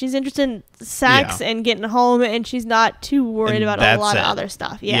she's interested in sex and getting home, and she's not too worried about a lot of other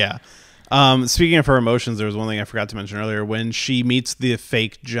stuff. Yeah. Speaking of her emotions, there was one thing I forgot to mention earlier. When she meets the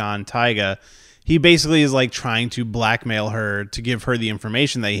fake John Tyga, he basically is like trying to blackmail her to give her the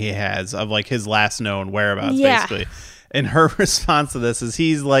information that he has of like his last known whereabouts, basically. And her response to this is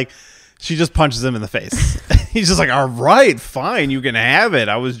he's like, she just punches him in the face. He's just like, all right, fine, you can have it.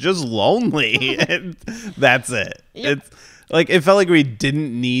 I was just lonely. And that's it. Yep. It's like, it felt like we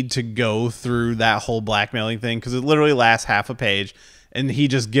didn't need to go through that whole blackmailing thing because it literally lasts half a page and he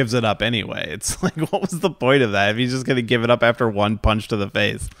just gives it up anyway. It's like, what was the point of that if he's just going to give it up after one punch to the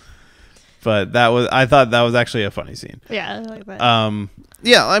face? But I thought that was actually a funny scene. Yeah, I like that.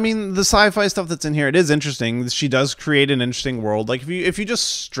 Yeah, I mean, the sci-fi stuff that's in here, it is interesting. She does create an interesting world. Like, if you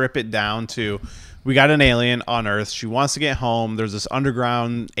just strip it down to, we got an alien on Earth. She wants to get home. There's this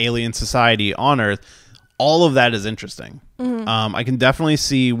underground alien society on Earth. All of that is interesting. Mm-hmm. I can definitely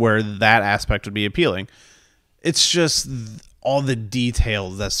see where that aspect would be appealing. It's just all the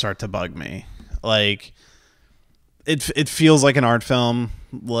details that start to bug me. Like, it feels like an art film.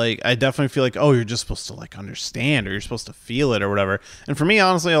 Like, I definitely feel like, oh, you're just supposed to like understand, or you're supposed to feel it, or whatever. And for me,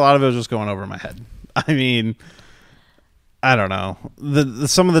 honestly, a lot of it was just going over my head. I mean, I don't know.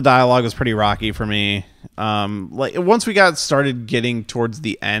 Some of the dialogue was pretty rocky for me. Like, once we got started getting towards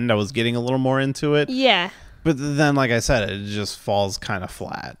the end, I was getting a little more into it. Yeah. But then, like I said, it just falls kind of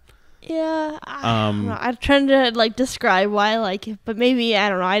flat. Yeah, I don't know. I'm trying to like describe why I like it, but maybe I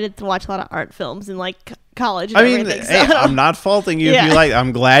don't know. I didn't watch a lot of art films in like college. And everything, hey, so. I'm not faulting you if you like.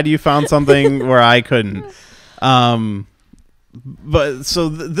 I'm glad you found something where I couldn't. But so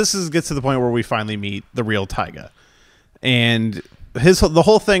this gets to the point where we finally meet the real Tyga, and the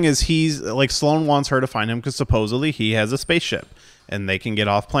whole thing is he's like, Sloane wants her to find him because supposedly he has a spaceship and they can get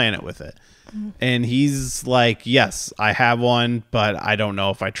off planet with it. And he's like, yes, I have one, but I don't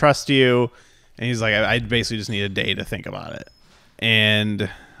know if I trust you. And he's like, I basically just need a day to think about it. And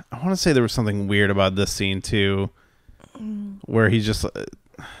I want to say there was something weird about this scene too, where he's just,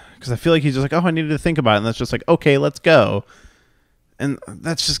 because I feel like he's just like, oh, I needed to think about it. And that's just like, okay, let's go. And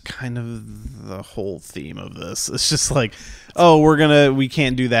that's just kind of the whole theme of this. It's just like, oh, we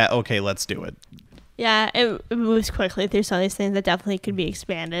can't do that. Okay, let's do it. Yeah, it moves quickly through some of these things that definitely could be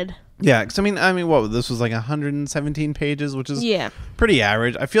expanded. Yeah, because I mean, what, this was like 117 pages, which is pretty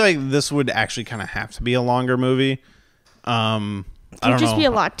average. I feel like this would actually kind of have to be a longer movie. I don't know. Just be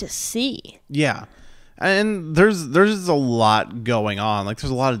a lot to see. Yeah, and there's a lot going on. Like,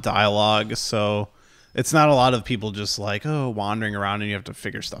 there's a lot of dialogue, so it's not a lot of people just like, oh, wandering around and you have to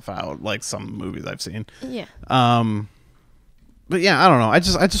figure stuff out, like some movies I've seen. Yeah. But yeah, I don't know. I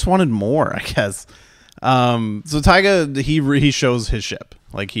just wanted more, I guess. So Tyga, he shows his ship.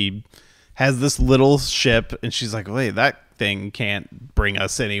 Like, he has this little ship, and she's like, wait, that thing can't bring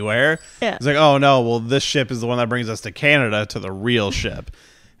us anywhere. Yeah. He's like, oh no, well, this ship is the one that brings us to Canada, to the real ship.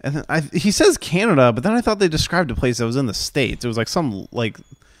 And then he says Canada, but then I thought they described a place that was in the States. It was like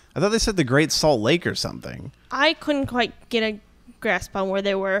I thought they said the Great Salt Lake or something. I couldn't quite get a grasp on where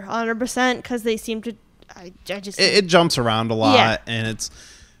they were 100% because they seemed to. It jumps around a lot, and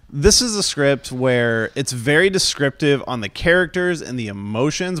this is a script where it's very descriptive on the characters and the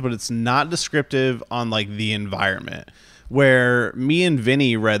emotions, but it's not descriptive on like the environment. Where me and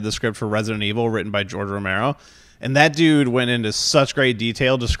Vinny read the script for Resident Evil, written by George Romero, and that dude went into such great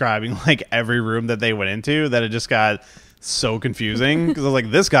detail describing like every room that they went into that it just got so confusing. Because I was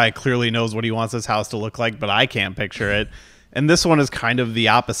like, this guy clearly knows what he wants his house to look like, but I can't picture it. And this one is kind of the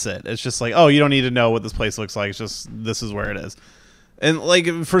opposite. It's just like, oh, you don't need to know what this place looks like. It's just, this is where it is. And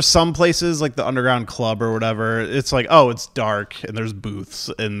like for some places, like the underground club or whatever, it's like, oh, it's dark and there's booths,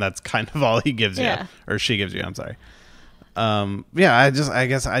 and that's kind of all he gives you, or she gives you. I'm sorry. Yeah, I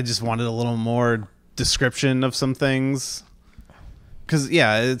guess I just wanted a little more description of some things, because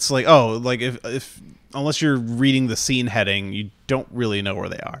it's like, oh, like if unless you're reading the scene heading, you don't really know where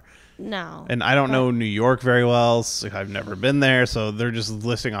they are. No. And I don't know New York very well. So I've never been there, so they're just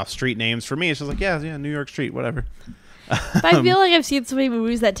listing off street names. For me, it's just like, yeah, New York Street, whatever. But I feel like I've seen so many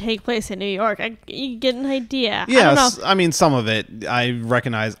movies that take place in New York. You get an idea. Yes, I mean, some of it I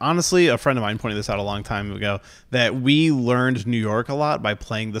recognize. Honestly, a friend of mine pointed this out a long time ago, that we learned New York a lot by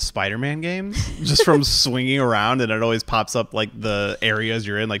playing the Spider-Man games, just from swinging around, and it always pops up like the areas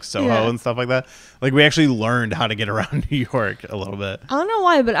you're in, like Soho and stuff like that. Like we actually learned how to get around New York a little bit. I don't know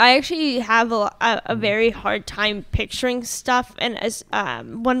why, but I actually have a very hard time picturing stuff, and as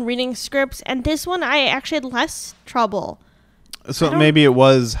when reading scripts, and this one I actually had less trouble. So maybe it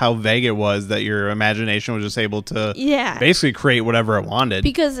was how vague it was that your imagination was just able to basically create whatever it wanted.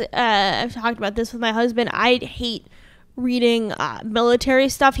 Because I've talked about this with my husband. I hate reading military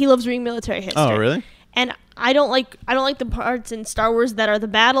stuff. He loves reading military history. Oh, really? And I don't like the parts in Star Wars that are the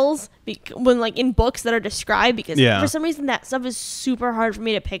battles, when like in books that are described, because for some reason that stuff is super hard for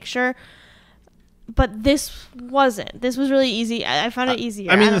me to picture. But this wasn't. This was really easy. I found it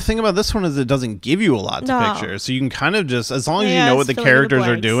easier. I mean, the thing about this one is it doesn't give you a lot to picture. So you can kind of just, as long as you know what the characters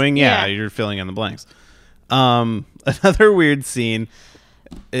are doing, you're filling in the blanks. Another weird scene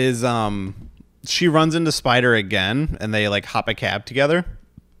is she runs into Spider again, and they like hop a cab together.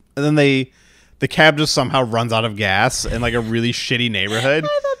 And then the cab just somehow runs out of gas in like a really shitty neighborhood. I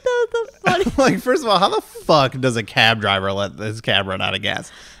thought that was the funny. Like, first of all, how the fuck does a cab driver let his cab run out of gas?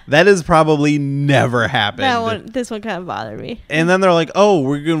 That has probably never happened. This one kind of bothered me. And then they're like, oh,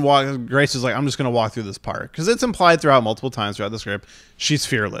 we're going to walk. Grace is like, I'm just going to walk through this park. Because it's implied throughout multiple times throughout the script, she's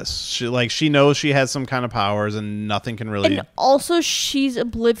fearless. She knows she has some kind of powers and nothing can really... And also, she's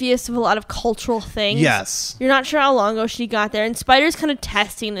oblivious of a lot of cultural things. Yes. You're not sure how long ago she got there. And Spider's kind of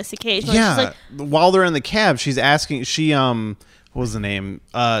testing this occasionally. Yeah. She's like, while they're in the cab, she's asking... What was the name?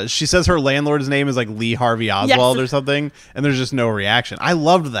 She says her landlord's name is like Lee Harvey Oswald or something, and there's just no reaction. I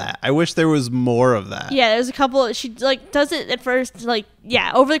loved that. I wish there was more of that. Yeah, there's a couple. She like does it at first, like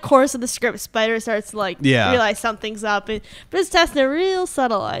over the course of the script, Spider starts to like realize something's up, but it's testing it real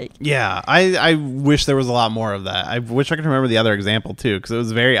subtle. Like I wish there was a lot more of that. I wish I could remember the other example too, because it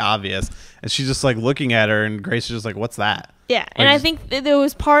was very obvious, and she's just like looking at her, and Grace is just like, "What's that?" Yeah, like, and I think there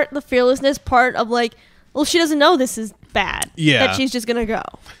was the fearlessness part of like, well, she doesn't know this is bad. Yeah. That she's just going to go.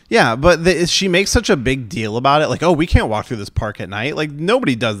 Yeah, but she makes such a big deal about it. Like, oh, we can't walk through this park at night. Like,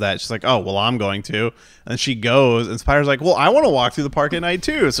 nobody does that. She's like, oh, well, I'm going to. And she goes, and Spider's like, well, I want to walk through the park at night,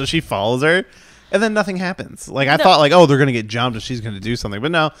 too. So she follows her, and then nothing happens. Like, I thought, like, oh, they're going to get jumped and she's going to do something.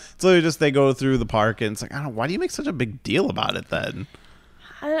 But no, it's literally just they go through the park, and it's like, why do you make such a big deal about it then?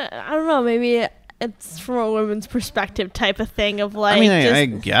 I don't know. Maybe... It's from a woman's perspective type of thing of like... I mean, I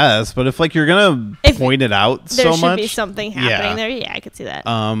guess, but if like you're going to point it out so much... There should be something happening there. Yeah, I could see that.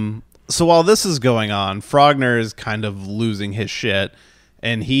 So while this is going on, Frogner is kind of losing his shit,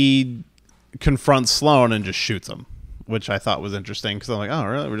 and he confronts Sloane and just shoots him, which I thought was interesting, because I'm like, oh,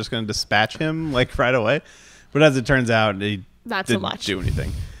 really? We're just going to dispatch him like right away? But as it turns out, he didn't do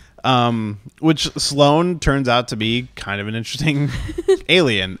anything. Which Sloane turns out to be kind of an interesting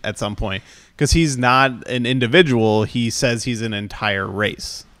alien at some point. Because he's not an individual, he says he's an entire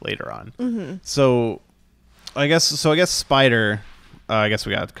race later on. Mm-hmm. So I guess Spider. I guess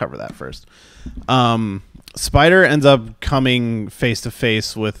we got to cover that first. Spider ends up coming face to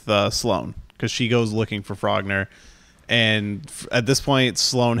face with Sloane because she goes looking for Frogner, and at this point,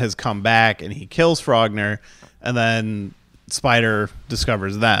 Sloane has come back and he kills Frogner, and then Spider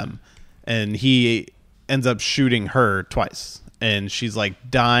discovers them, and he ends up shooting her twice, and she's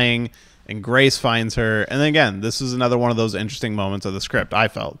like dying. And Grace finds her, and then again, this is another one of those interesting moments of the script, I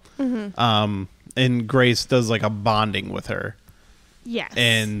felt. Mm-hmm. And Grace does like a bonding with her. Yes.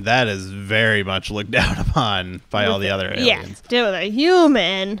 And that is very much looked down upon by all the other aliens. Yeah, with a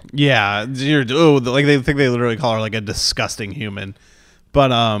human. Yeah, like they think they literally call her like a disgusting human.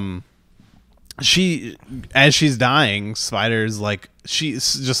 But as she's dying, Spider's like,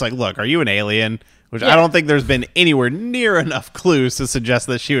 she's just like, look, are you an alien? Which I don't think there's been anywhere near enough clues to suggest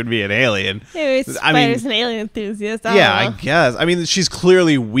that she would be an alien. Maybe Spider's an alien enthusiast. I guess. I mean, she's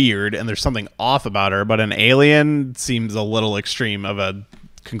clearly weird, and there's something off about her, but an alien seems a little extreme of a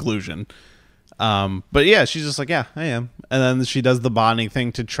conclusion. But yeah, she's just like, yeah, I am. And then she does the bonding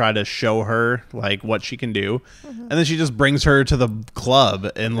thing to try to show her like what she can do. Mm-hmm. And then she just brings her to the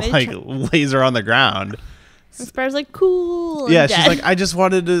club and like lays her on the ground. Spider's like, cool. Yeah, she's like, I just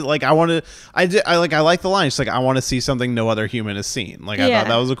wanted to, like, I like the line. She's like, I want to see something no other human has seen. Like, I thought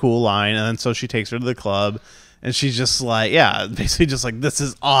that was a cool line. And then so she takes her to the club, and she's just like, basically just like, this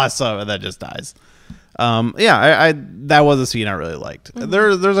is awesome, and then just dies. I that was a scene I really liked.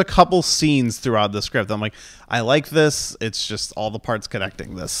 There's a couple scenes throughout the script I'm like, I like this. It's just all the parts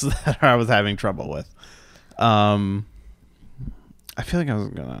connecting this that I was having trouble with. I feel like I was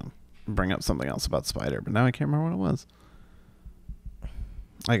gonna bring up something else about Spider, but now I can't remember what it was.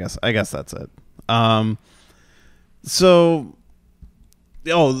 I guess that's it. So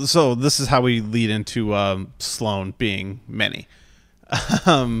this is how we lead into Sloane being Minnie.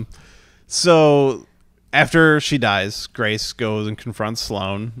 So after she dies, Grace goes and confronts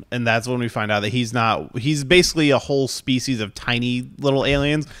Sloane, and that's when we find out that he's basically a whole species of tiny little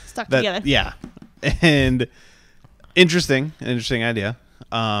aliens stuck together. Yeah. And interesting idea.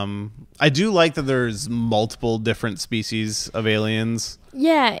 I do like that there's multiple different species of aliens.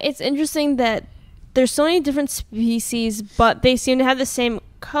 Yeah, it's interesting that there's so many different species, but they seem to have the same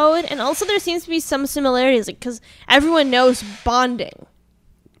code, and also there seems to be some similarities, because everyone knows bonding.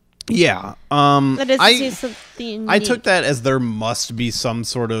 Yeah. That is something unique. I took that as there must be some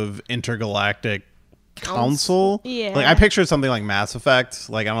sort of intergalactic council. Yeah. Like, I pictured something like Mass Effect.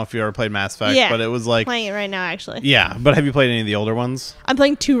 Like, I don't know if you ever played Mass Effect, but it was like... playing it right now, actually. Yeah, but have you played any of the older ones? I'm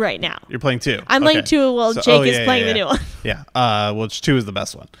playing 2 right now. You're playing 2? I'm playing 2 while Jake is playing the new one. Yeah, which 2 is the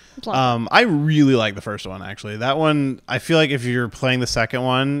best one. I really like the first one, actually. That one, I feel like if you're playing the second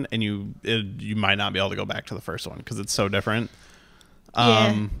one, and you might not be able to go back to the first one, because it's so different.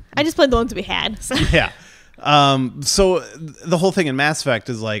 I just played the ones we had. So. Yeah. So the whole thing in Mass Effect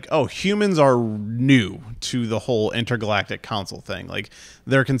is like, oh, humans are new to the whole intergalactic council thing. Like,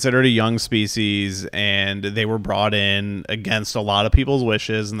 they're considered a young species, and they were brought in against a lot of people's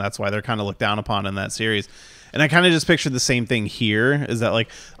wishes, and that's why they're kind of looked down upon in that series. And I kind of just pictured the same thing here, is that like,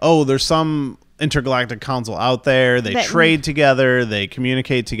 oh, there's some intergalactic council out there. They trade together. They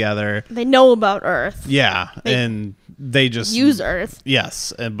communicate together. They know about Earth. Yeah, and they just use Earth.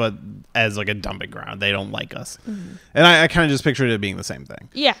 Yes, but as like a dumping ground. They don't like us. And I kind of just pictured it being the same thing.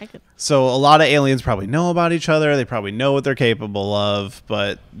 Yeah, I could. So a lot of aliens probably know about each other. They probably know what they're capable of,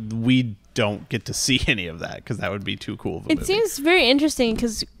 but we don't get to see any of that, because that would be too cool of a movie. Seems very interesting,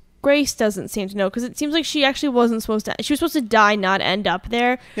 because Grace doesn't seem to know, because it seems like she actually wasn't supposed to. She was supposed to die, not end up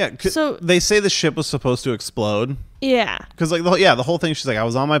there. Yeah. So they say the ship was supposed to explode. Yeah. Because like the whole thing, she's like, I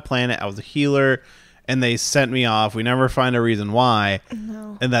was on my planet, I was a healer, and they sent me off. We never find a reason why.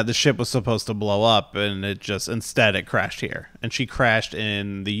 No. And that the ship was supposed to blow up, and instead it crashed here. And she crashed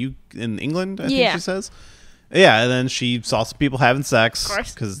in England, I think she says. Yeah, and then she saw some people having sex,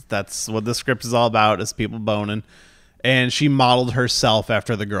 because that's what the script is all about, is people boning. And she modeled herself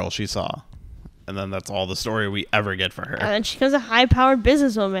after the girl she saw. And then that's all the story we ever get for her. And then she becomes a high-powered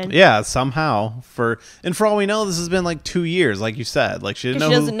businesswoman. Yeah, somehow. For all we know, this has been like 2 years, like you said. Like, she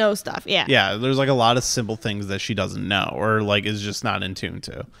doesn't know stuff, yeah. Yeah, there's like a lot of simple things that she doesn't know, or like is just not in tune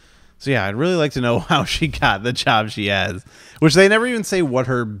to. So yeah, I'd really like to know how she got the job she has. Which they never even say what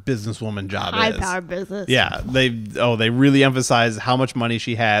her businesswoman job is. High-powered business. Yeah, they really emphasize how much money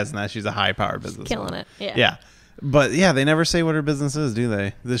she has, and that she's a high-powered businesswoman. Killing it, yeah. Yeah. But yeah, they never say what her business is, do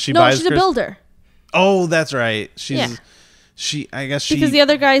they? She's a builder. Oh, that's right. I guess because the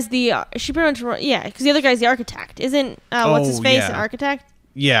other guy's because the other guy's the architect. Isn't what's his face an architect?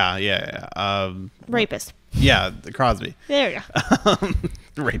 Yeah. Rapist. Yeah, Crosby. There you go.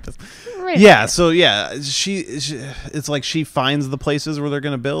 Rapist. Yeah, so yeah, she it's like she finds the places where they're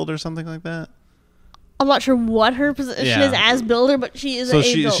going to build or something like that. I'm not sure what her position is as builder, but she is. So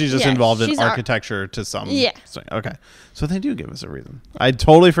she's just involved in architecture to some. Yeah. Okay. So they do give us a reason. I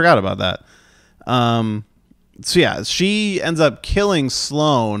totally forgot about that. So yeah, she ends up killing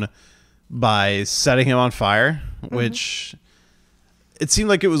Sloane by setting him on fire, which it seemed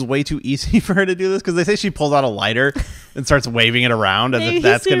like it was way too easy for her to do this, because they say she pulls out a lighter and starts waving it around as if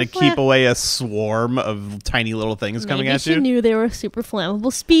that's going to keep away a swarm of tiny little things coming at you. She knew they were a super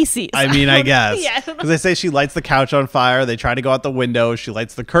flammable species. I mean, I guess. Because they say she lights the couch on fire. They try to go out the window. She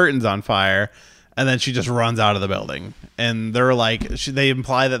lights the curtains on fire. And then she just runs out of the building. And they're like, they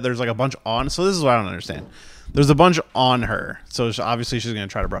imply that there's like a bunch on. So this is what I don't understand. There's a bunch on her. So obviously she's going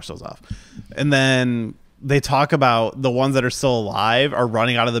to try to brush those off. And then they talk about the ones that are still alive are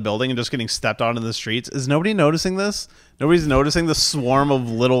running out of the building and just getting stepped on in the streets. Is nobody noticing this? Nobody's noticing the swarm of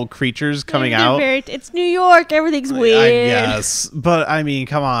little creatures coming out? It's New York. Everything's weird. I guess. But, I mean,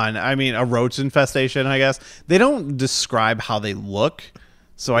 come on. I mean, a roach infestation, I guess. They don't describe how they look.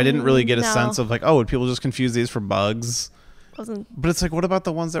 So I didn't really get a sense of like, oh, would people just confuse these for bugs? wasn't. But it's like, what about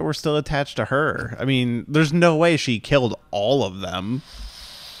the ones that were still attached to her? I mean, there's no way she killed all of them.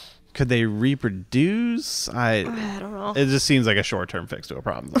 Could they reproduce? I don't know. It just seems like a short-term fix to a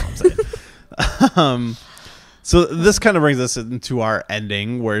problem. That's what I'm saying. So this kind of brings us into our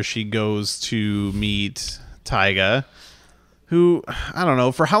ending, where she goes to meet Taiga, who, I don't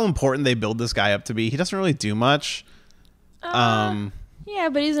know, for how important they build this guy up to be, he doesn't really do much. Yeah,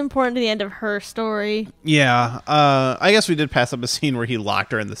 but he's important to the end of her story. Yeah. I guess we did pass up a scene where he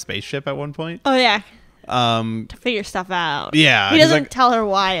locked her in the spaceship at one point. Oh, yeah. To figure stuff out. Yeah. He doesn't tell her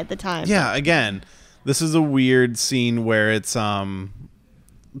why at the time. Yeah, again, this is a weird scene where it's...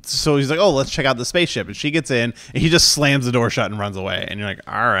 So he's like, oh, let's check out the spaceship. And she gets in, and he just slams the door shut and runs away. And you're like,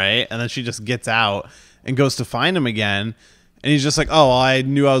 all right. And then she just gets out and goes to find him again. And he's just like, oh, I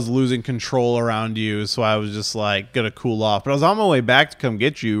knew I was losing control around you, so I was just like going to cool off. But I was on my way back to come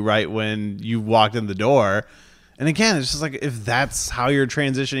get you right when you walked in the door. And again, it's just like, if that's how you're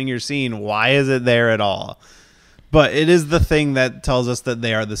transitioning your scene, why is it there at all? But it is the thing that tells us that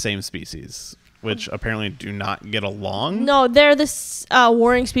they are the same species, which apparently do not get along. No, they're the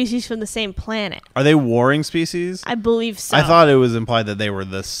warring species from the same planet. Are they warring species? I believe so. I thought it was implied that they were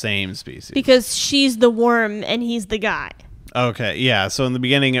the same species. Because she's the worm and he's the guy. Okay, yeah. So in the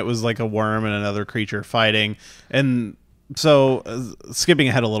beginning, it was like a worm and another creature fighting. And so, skipping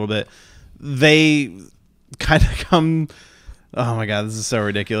ahead a little bit, they kind of come... Oh my God, this is so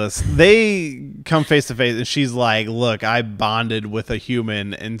ridiculous. They come face to face, and she's like, look, I bonded with a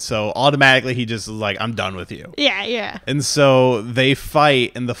human. And so automatically he just is like, I'm done with you. Yeah, yeah. And so they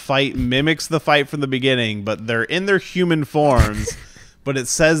fight, and the fight mimics the fight from the beginning, but they're in their human forms. But it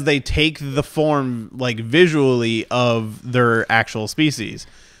says they take the form, like, visually of their actual species.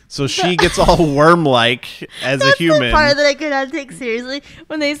 So she gets all worm-like as a human. That's the part that I could not take seriously.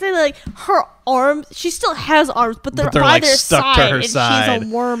 When they say, like, her arms, she still has arms, but they're by like their stuck side, to her side.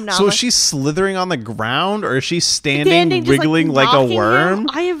 She's a worm now. So is she slithering on the ground, or is she standing wiggling like a worm?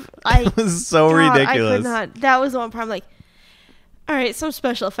 It was so ridiculous. I could not. That was the one part I'm like, all right, some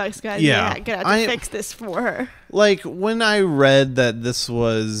special effects guys gonna have to fix this for her. Like, when I read that this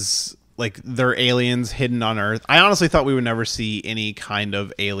was... like, they're aliens hidden on Earth, I honestly thought we would never see any kind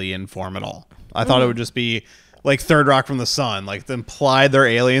of alien form at all. I thought it would just be like Third Rock from the Sun, like implied they're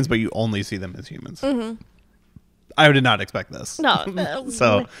aliens, but you only see them as humans. I did not expect this. No.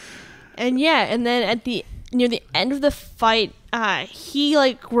 So, and yeah, and then near the end of the fight, he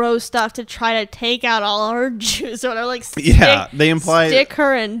like grows stuff to try to take out all her juice or whatever, like they imply stick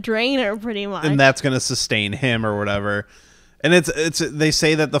her and drain her pretty much, and that's gonna sustain him or whatever. And it's they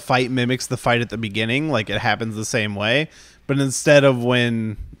say that the fight mimics the fight at the beginning, like it happens the same way, but instead of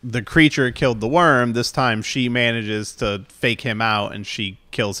when the creature killed the worm, this time she manages to fake him out and she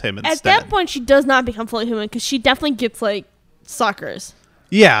kills him instead. At that point, she does not become fully human because she definitely gets like suckers.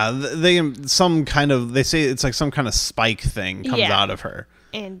 Yeah, they say it's like some kind of spike thing comes out of her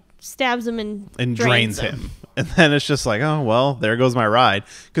and stabs him and drains him. And then it's just like, oh well, there goes my ride,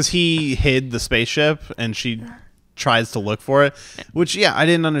 because he hid the spaceship and she tries to look for it, which I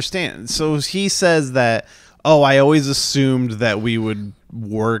didn't understand. So he says that, oh, I always assumed that we would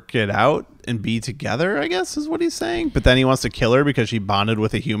work it out and be together, I guess is what he's saying. But then he wants to kill her because she bonded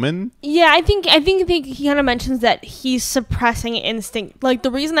with a human. Yeah, I think he kind of mentions that he's suppressing instinct. Like, the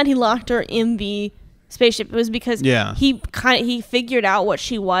reason that he locked her in the spaceship was because he figured out what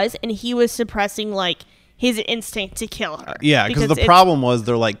she was, and he was suppressing like his instinct to kill her. Yeah, because the problem was,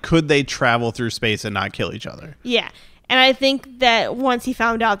 they're like, could they travel through space and not kill each other? Yeah. And I think that once he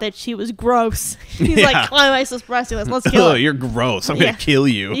found out that she was gross, he's like, why am I suppressing this? Let's kill her. You're gross. I'm going to kill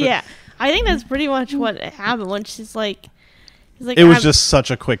you. Yeah. I think that's pretty much what happened when she's like... It was just such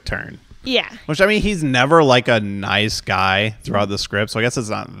a quick turn. Yeah. Which, I mean, he's never like a nice guy throughout the script, so I guess it's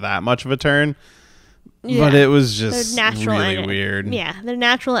not that much of a turn. Yeah. But it was just really weird. Yeah, they're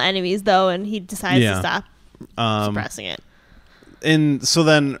natural enemies, though, and he decides to stop suppressing it. And so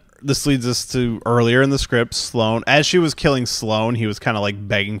then this leads us to earlier in the script, Sloane. As she was killing Sloane, he was kind of like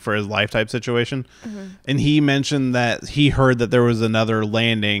begging for his life type situation. And he mentioned that he heard that there was another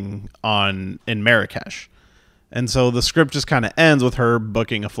landing in Marrakesh. And so the script just kind of ends with her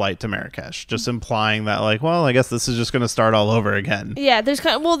booking a flight to Marrakesh, just implying that, like, well, I guess this is just going to start all over again. Yeah, there's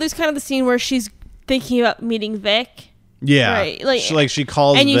kind of the scene where she's thinking about meeting Vic. Yeah, right. She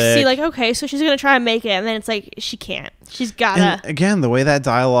calls and you Vic. see, like, okay, so she's gonna try and make it, and then it's like she can't. She's gotta. And again, the way that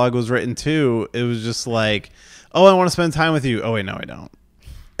dialogue was written too, it was just like, oh, I want to spend time with you. Oh wait, no, I don't.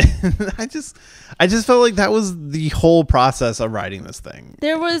 I just felt like that was the whole process of writing this thing.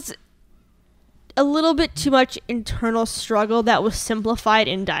 There was a little bit too much internal struggle that was simplified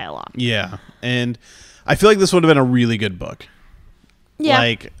in dialogue. Yeah, and I feel like this would have been a really good book. Yeah.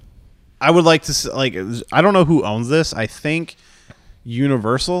 Like, I would like to, like, I don't know who owns this. I think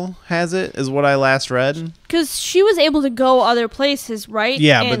Universal has it, is what I last read. Because she was able to go other places, right?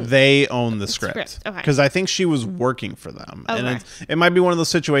 Yeah, but they own the script. Okay. Because I think she was working for them. Okay. And it might be one of those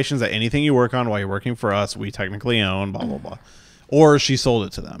situations that anything you work on while you're working for us, we technically own, blah, blah, blah. Or she sold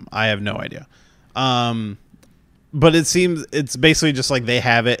it to them. I have no idea. But it seems it's basically just like they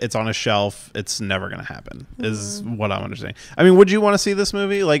have it. It's on a shelf. It's never going to happen, is what I'm understanding. I mean, would you want to see this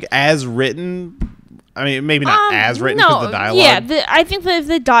movie like as written? I mean, maybe not as written because the dialogue. Yeah, I think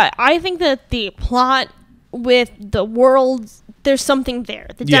that the plot with the world, there's something there.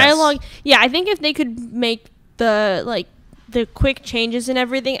 The dialogue, yeah. I think if they could make the quick changes and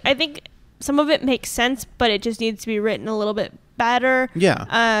everything, I think some of it makes sense, but it just needs to be written a little bit better.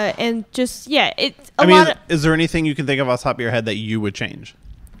 Yeah. And just it's I mean, is there anything you can think of off the top of your head that you would change?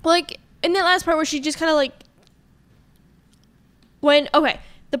 Like in that last part where she just kind of like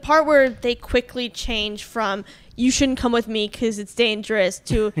the part where they quickly change from "you shouldn't come with me because it's dangerous"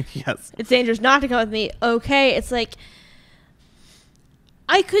 to yes, it's dangerous not to come with me. Okay, it's like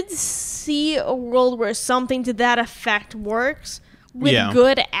I could see a world where something to that effect works with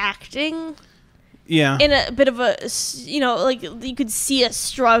good acting. Yeah. In a bit of a, like you could see a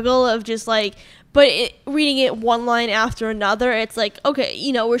struggle of just like, but reading it one line after another, it's like,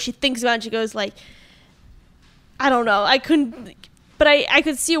 okay, where she thinks about it, she goes like, I don't know. I couldn't, but I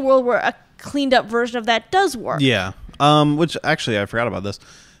could see a world where a cleaned up version of that does work. Yeah. Which actually, I forgot about this.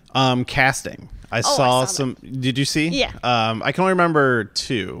 Casting. I saw some. Did you see? Yeah. I can only remember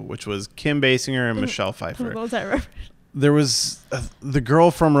two, which was Kim Basinger and Michelle Pfeiffer. What was that? There was the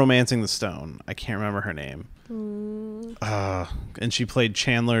girl from Romancing the Stone. I can't remember her name. And she played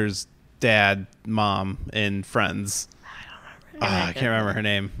Chandler's mom in Friends. I can't remember her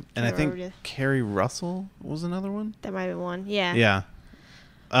name. And I think Carrie Russell was another one. That might be one. Yeah.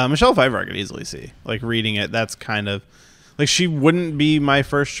 Yeah. Michelle Pfeiffer I could easily see. Like reading it, that's kind of like she wouldn't be my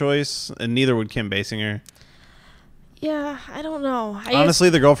first choice, and neither would Kim Basinger. Yeah, I don't know. Honestly,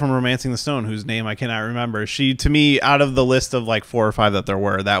 the girl from Romancing the Stone, whose name I cannot remember, she, to me, out of the list of like 4 or 5 that there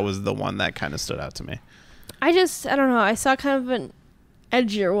were, that was the one that kind of stood out to me. I don't know. I saw kind of an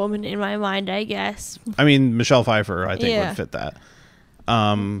edgier woman in my mind, I guess. I mean, Michelle Pfeiffer, I think, would fit that.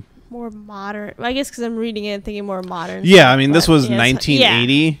 More modern. I guess because I'm reading it and thinking more modern. Yeah, I mean, this was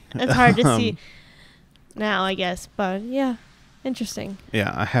 1980. It's hard to see now, I guess. But, yeah. Interesting.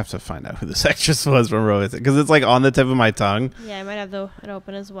 Yeah, I have to find out who this actress was from Romancing, because it's like on the tip of my tongue. Yeah, I might have it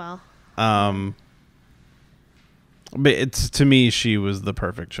open as well. But to me, she was the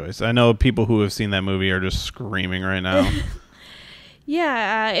perfect choice. I know people who have seen that movie are just screaming right now.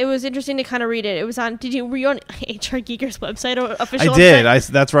 Yeah, it was interesting to kind of read it. It was on. Were you on HR Geeker's website or official? I did. Website?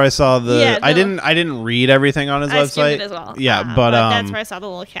 That's where I saw the. Yeah, I didn't read everything on his website. I skimmed it as well. Yeah, but that's where I saw the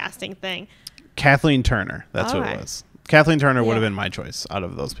little casting thing. Kathleen Turner. That's who it was. Kathleen Turner would have been my choice out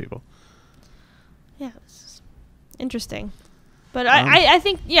of those people. Yeah, it's interesting. But I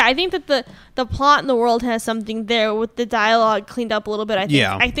think that the plot in the world has something there with the dialogue cleaned up a little bit.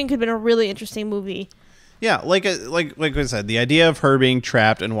 I think it'd been a really interesting movie. Yeah, like I said, the idea of her being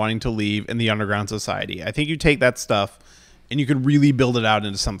trapped and wanting to leave in the underground society. I think you take that stuff and you could really build it out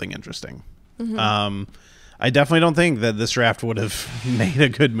into something interesting. Mm-hmm. I definitely don't think that this draft would have made a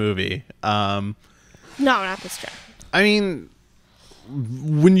good movie. No, not this draft. I mean,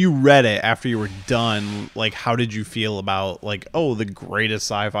 when you read it after you were done, like, how did you feel about, like, the greatest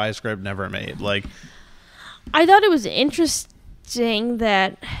sci-fi script never made? Like, I thought it was interesting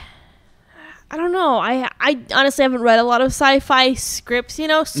that, I don't know, I honestly haven't read a lot of sci-fi scripts,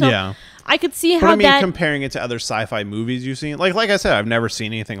 so yeah. I could see how comparing it to other sci-fi movies you've seen, like I said, I've never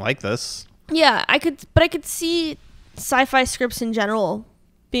seen anything like this. Yeah, I could see sci-fi scripts in general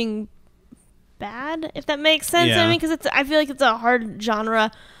being bad, if that makes sense. Yeah. I mean, because I feel like it's a hard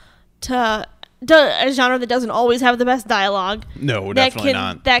genre a genre that doesn't always have the best dialogue. No, definitely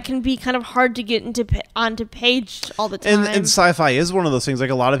not. That can be kind of hard to get onto page all the time. And sci-fi is one of those things. Like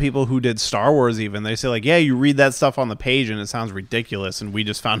a lot of people who did Star Wars, even they say like, yeah, you read that stuff on the page and it sounds ridiculous, and we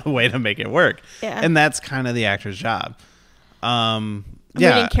just found a way to make it work. Yeah. And that's kind of the actor's job. I'm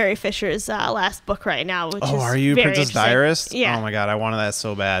reading Carrie Fisher's last book right now, which is are you very Princess Diarist? Yeah. Oh my god, I wanted that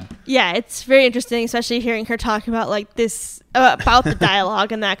so bad. Yeah, it's very interesting, especially hearing her talk about like this about the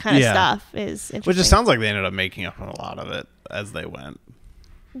dialogue and that kind of stuff is interesting. Which it sounds like they ended up making up a lot of it as they went.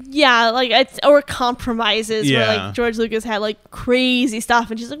 Yeah, like or compromises where like George Lucas had like crazy stuff,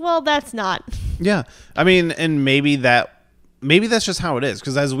 and she's like, well, that's not. Yeah, I mean, and maybe that's just how it is,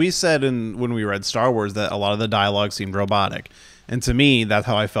 because as we said when we read Star Wars, that a lot of the dialogue seemed robotic. And to me, that's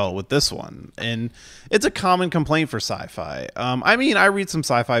how I felt with this one. And it's a common complaint for sci-fi. I mean, I read some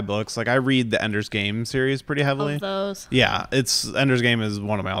sci-fi books. Like, I read the Ender's Game series pretty heavily. Of those. Yeah, Ender's Game is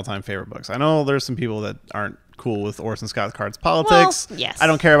one of my all-time favorite books. I know there's some people that aren't cool with Orson Scott Card's politics. Well, yes. I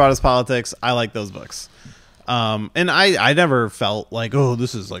don't care about his politics. I like those books. And I never felt like, oh,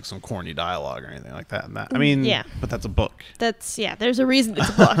 this is like some corny dialogue or anything like that. I mean, yeah. But that's a book. There's a reason it's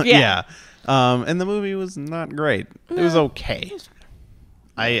a book. Yeah. And the movie was not great. No. It was okay.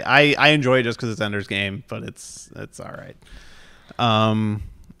 I enjoy it just because it's Ender's Game, but it's all right.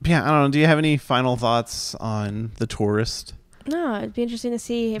 Yeah, I don't know. Do you have any final thoughts on The Tourist? No, it'd be interesting to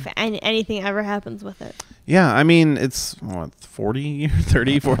see if anything ever happens with it. Yeah, I mean, it's 40 years,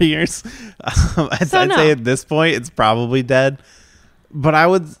 30, 40 years. I'd say at this point, it's probably dead. But I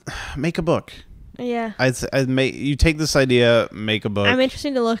would make a book. Yeah. You take this idea, make a book. I'm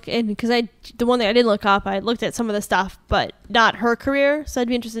interested to look in, because the one that I didn't look up, I looked at some of the stuff, but not her career. So I'd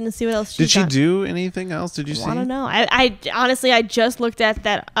be interested to see what else she's done. Did she do anything else? Did you see? I don't know. I honestly, I just looked at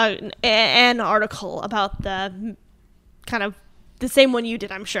that an article about the kind of the same one you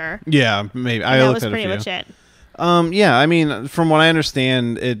did, I'm sure. Yeah, maybe. And that was pretty much it. Yeah, I mean, from what I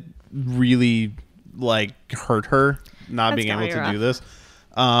understand, it really like hurt her not being able to do this.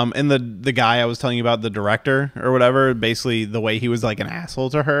 And the guy I was telling you about, the director or whatever, basically the way he was like an asshole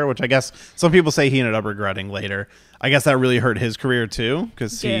to her, which I guess some people say he ended up regretting later. I guess that really hurt his career too,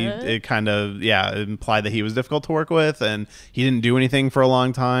 because it kind of it implied that he was difficult to work with and he didn't do anything for a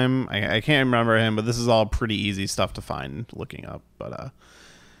long time. I can't remember him, but this is all pretty easy stuff to find looking up. But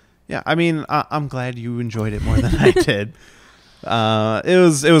yeah, I mean, I'm glad you enjoyed it more than I did.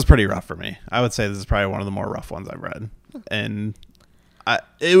 It was pretty rough for me. I would say this is probably one of the more rough ones I've read, and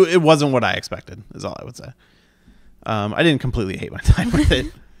it wasn't what I expected, is all I would say. I didn't completely hate my time with it.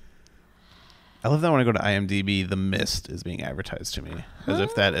 I love that when I go to IMDb, The Mist is being advertised to me, as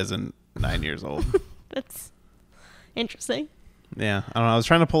if that isn't 9 years old. That's interesting. Yeah, I don't know. I was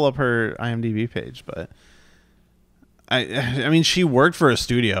trying to pull up her IMDb page, but I mean, she worked for a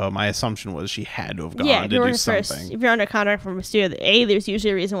studio. My assumption was she had to have gone to do something. If you're under contract from a studio, there's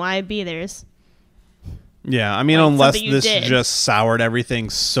usually a reason why. There's. Yeah, I mean, like, unless this just soured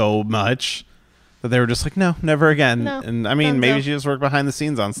everything so much that they were just like, no, never again. No, and I mean, maybe she just worked behind the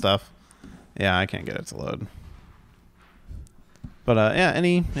scenes on stuff. Yeah, I can't get it to load. But yeah,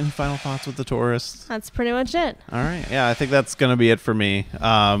 any final thoughts with The Tourist? That's pretty much it. All right. Yeah, I think that's going to be it for me.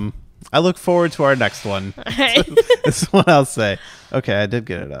 I look forward to our next one. That's what I'll say. Okay, I did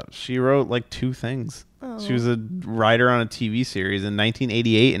get it up. She wrote like 2 things. Oh. She was a writer on a TV series in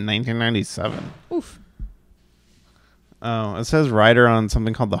 1988 and 1997. Oof. Oh, it says writer on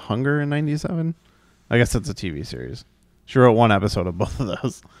something called The Hunger in 97. I guess that's a TV series. She wrote 1 episode of both of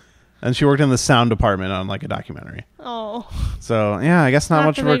those. And she worked in the sound department on like a documentary. Oh. So, yeah, I guess not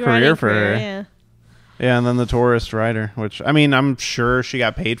much of a career for her. Yeah. Yeah, and then The Tourist writer, which, I mean, I'm sure she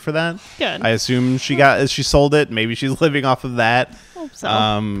got paid for that. Good. I assume she sold it. Maybe she's living off of that. Hope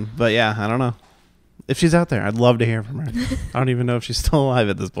so. But yeah, I don't know. If she's out there, I'd love to hear from her. I don't even know if she's still alive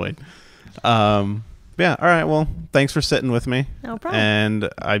at this point. Yeah, all right. Well, thanks for sitting with me. No problem. And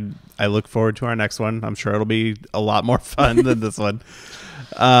I look forward to our next one. I'm sure it'll be a lot more fun than this one.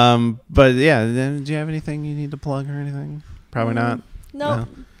 But yeah, do you have anything you need to plug or anything? Probably not. No.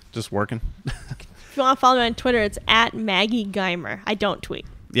 Just working. If you want to follow me on Twitter, it's at Maggie Geimer. I don't tweet.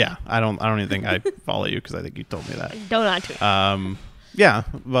 Yeah, I don't even think I follow you because I think you told me that. I don't not tweet. Yeah,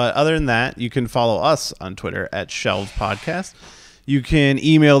 but other than that, you can follow us on Twitter at Shelved Podcast. You can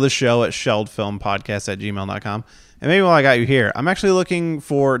email the show at shelvedfilmpodcast@gmail.com. And maybe while I got you here, I'm actually looking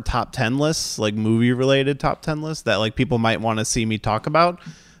for top 10 lists, like movie-related top 10 lists that like people might want to see me talk about.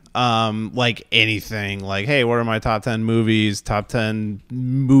 Like anything, like, hey, what are my top 10 movies, top 10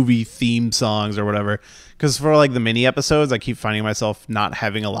 movie theme songs or whatever. Because for like the mini episodes, I keep finding myself not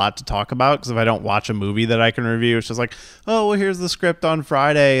having a lot to talk about, because if I don't watch a movie that I can review, it's just like, oh, well, here's the script on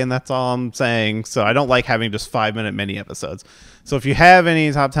Friday and that's all I'm saying. So I don't like having just 5-minute mini episodes. So if you have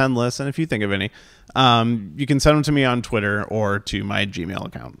any top 10 lists, and if you think of any, you can send them to me on Twitter or to my Gmail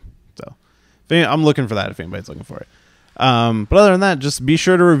account. So I'm looking for that if anybody's looking for it. But other than that, just be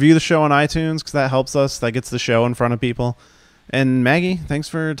sure to review the show on iTunes, because that helps us. That gets the show in front of people. And Maggie, thanks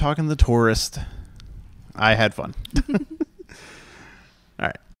for talking to The Tourist. I had fun. All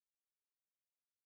right.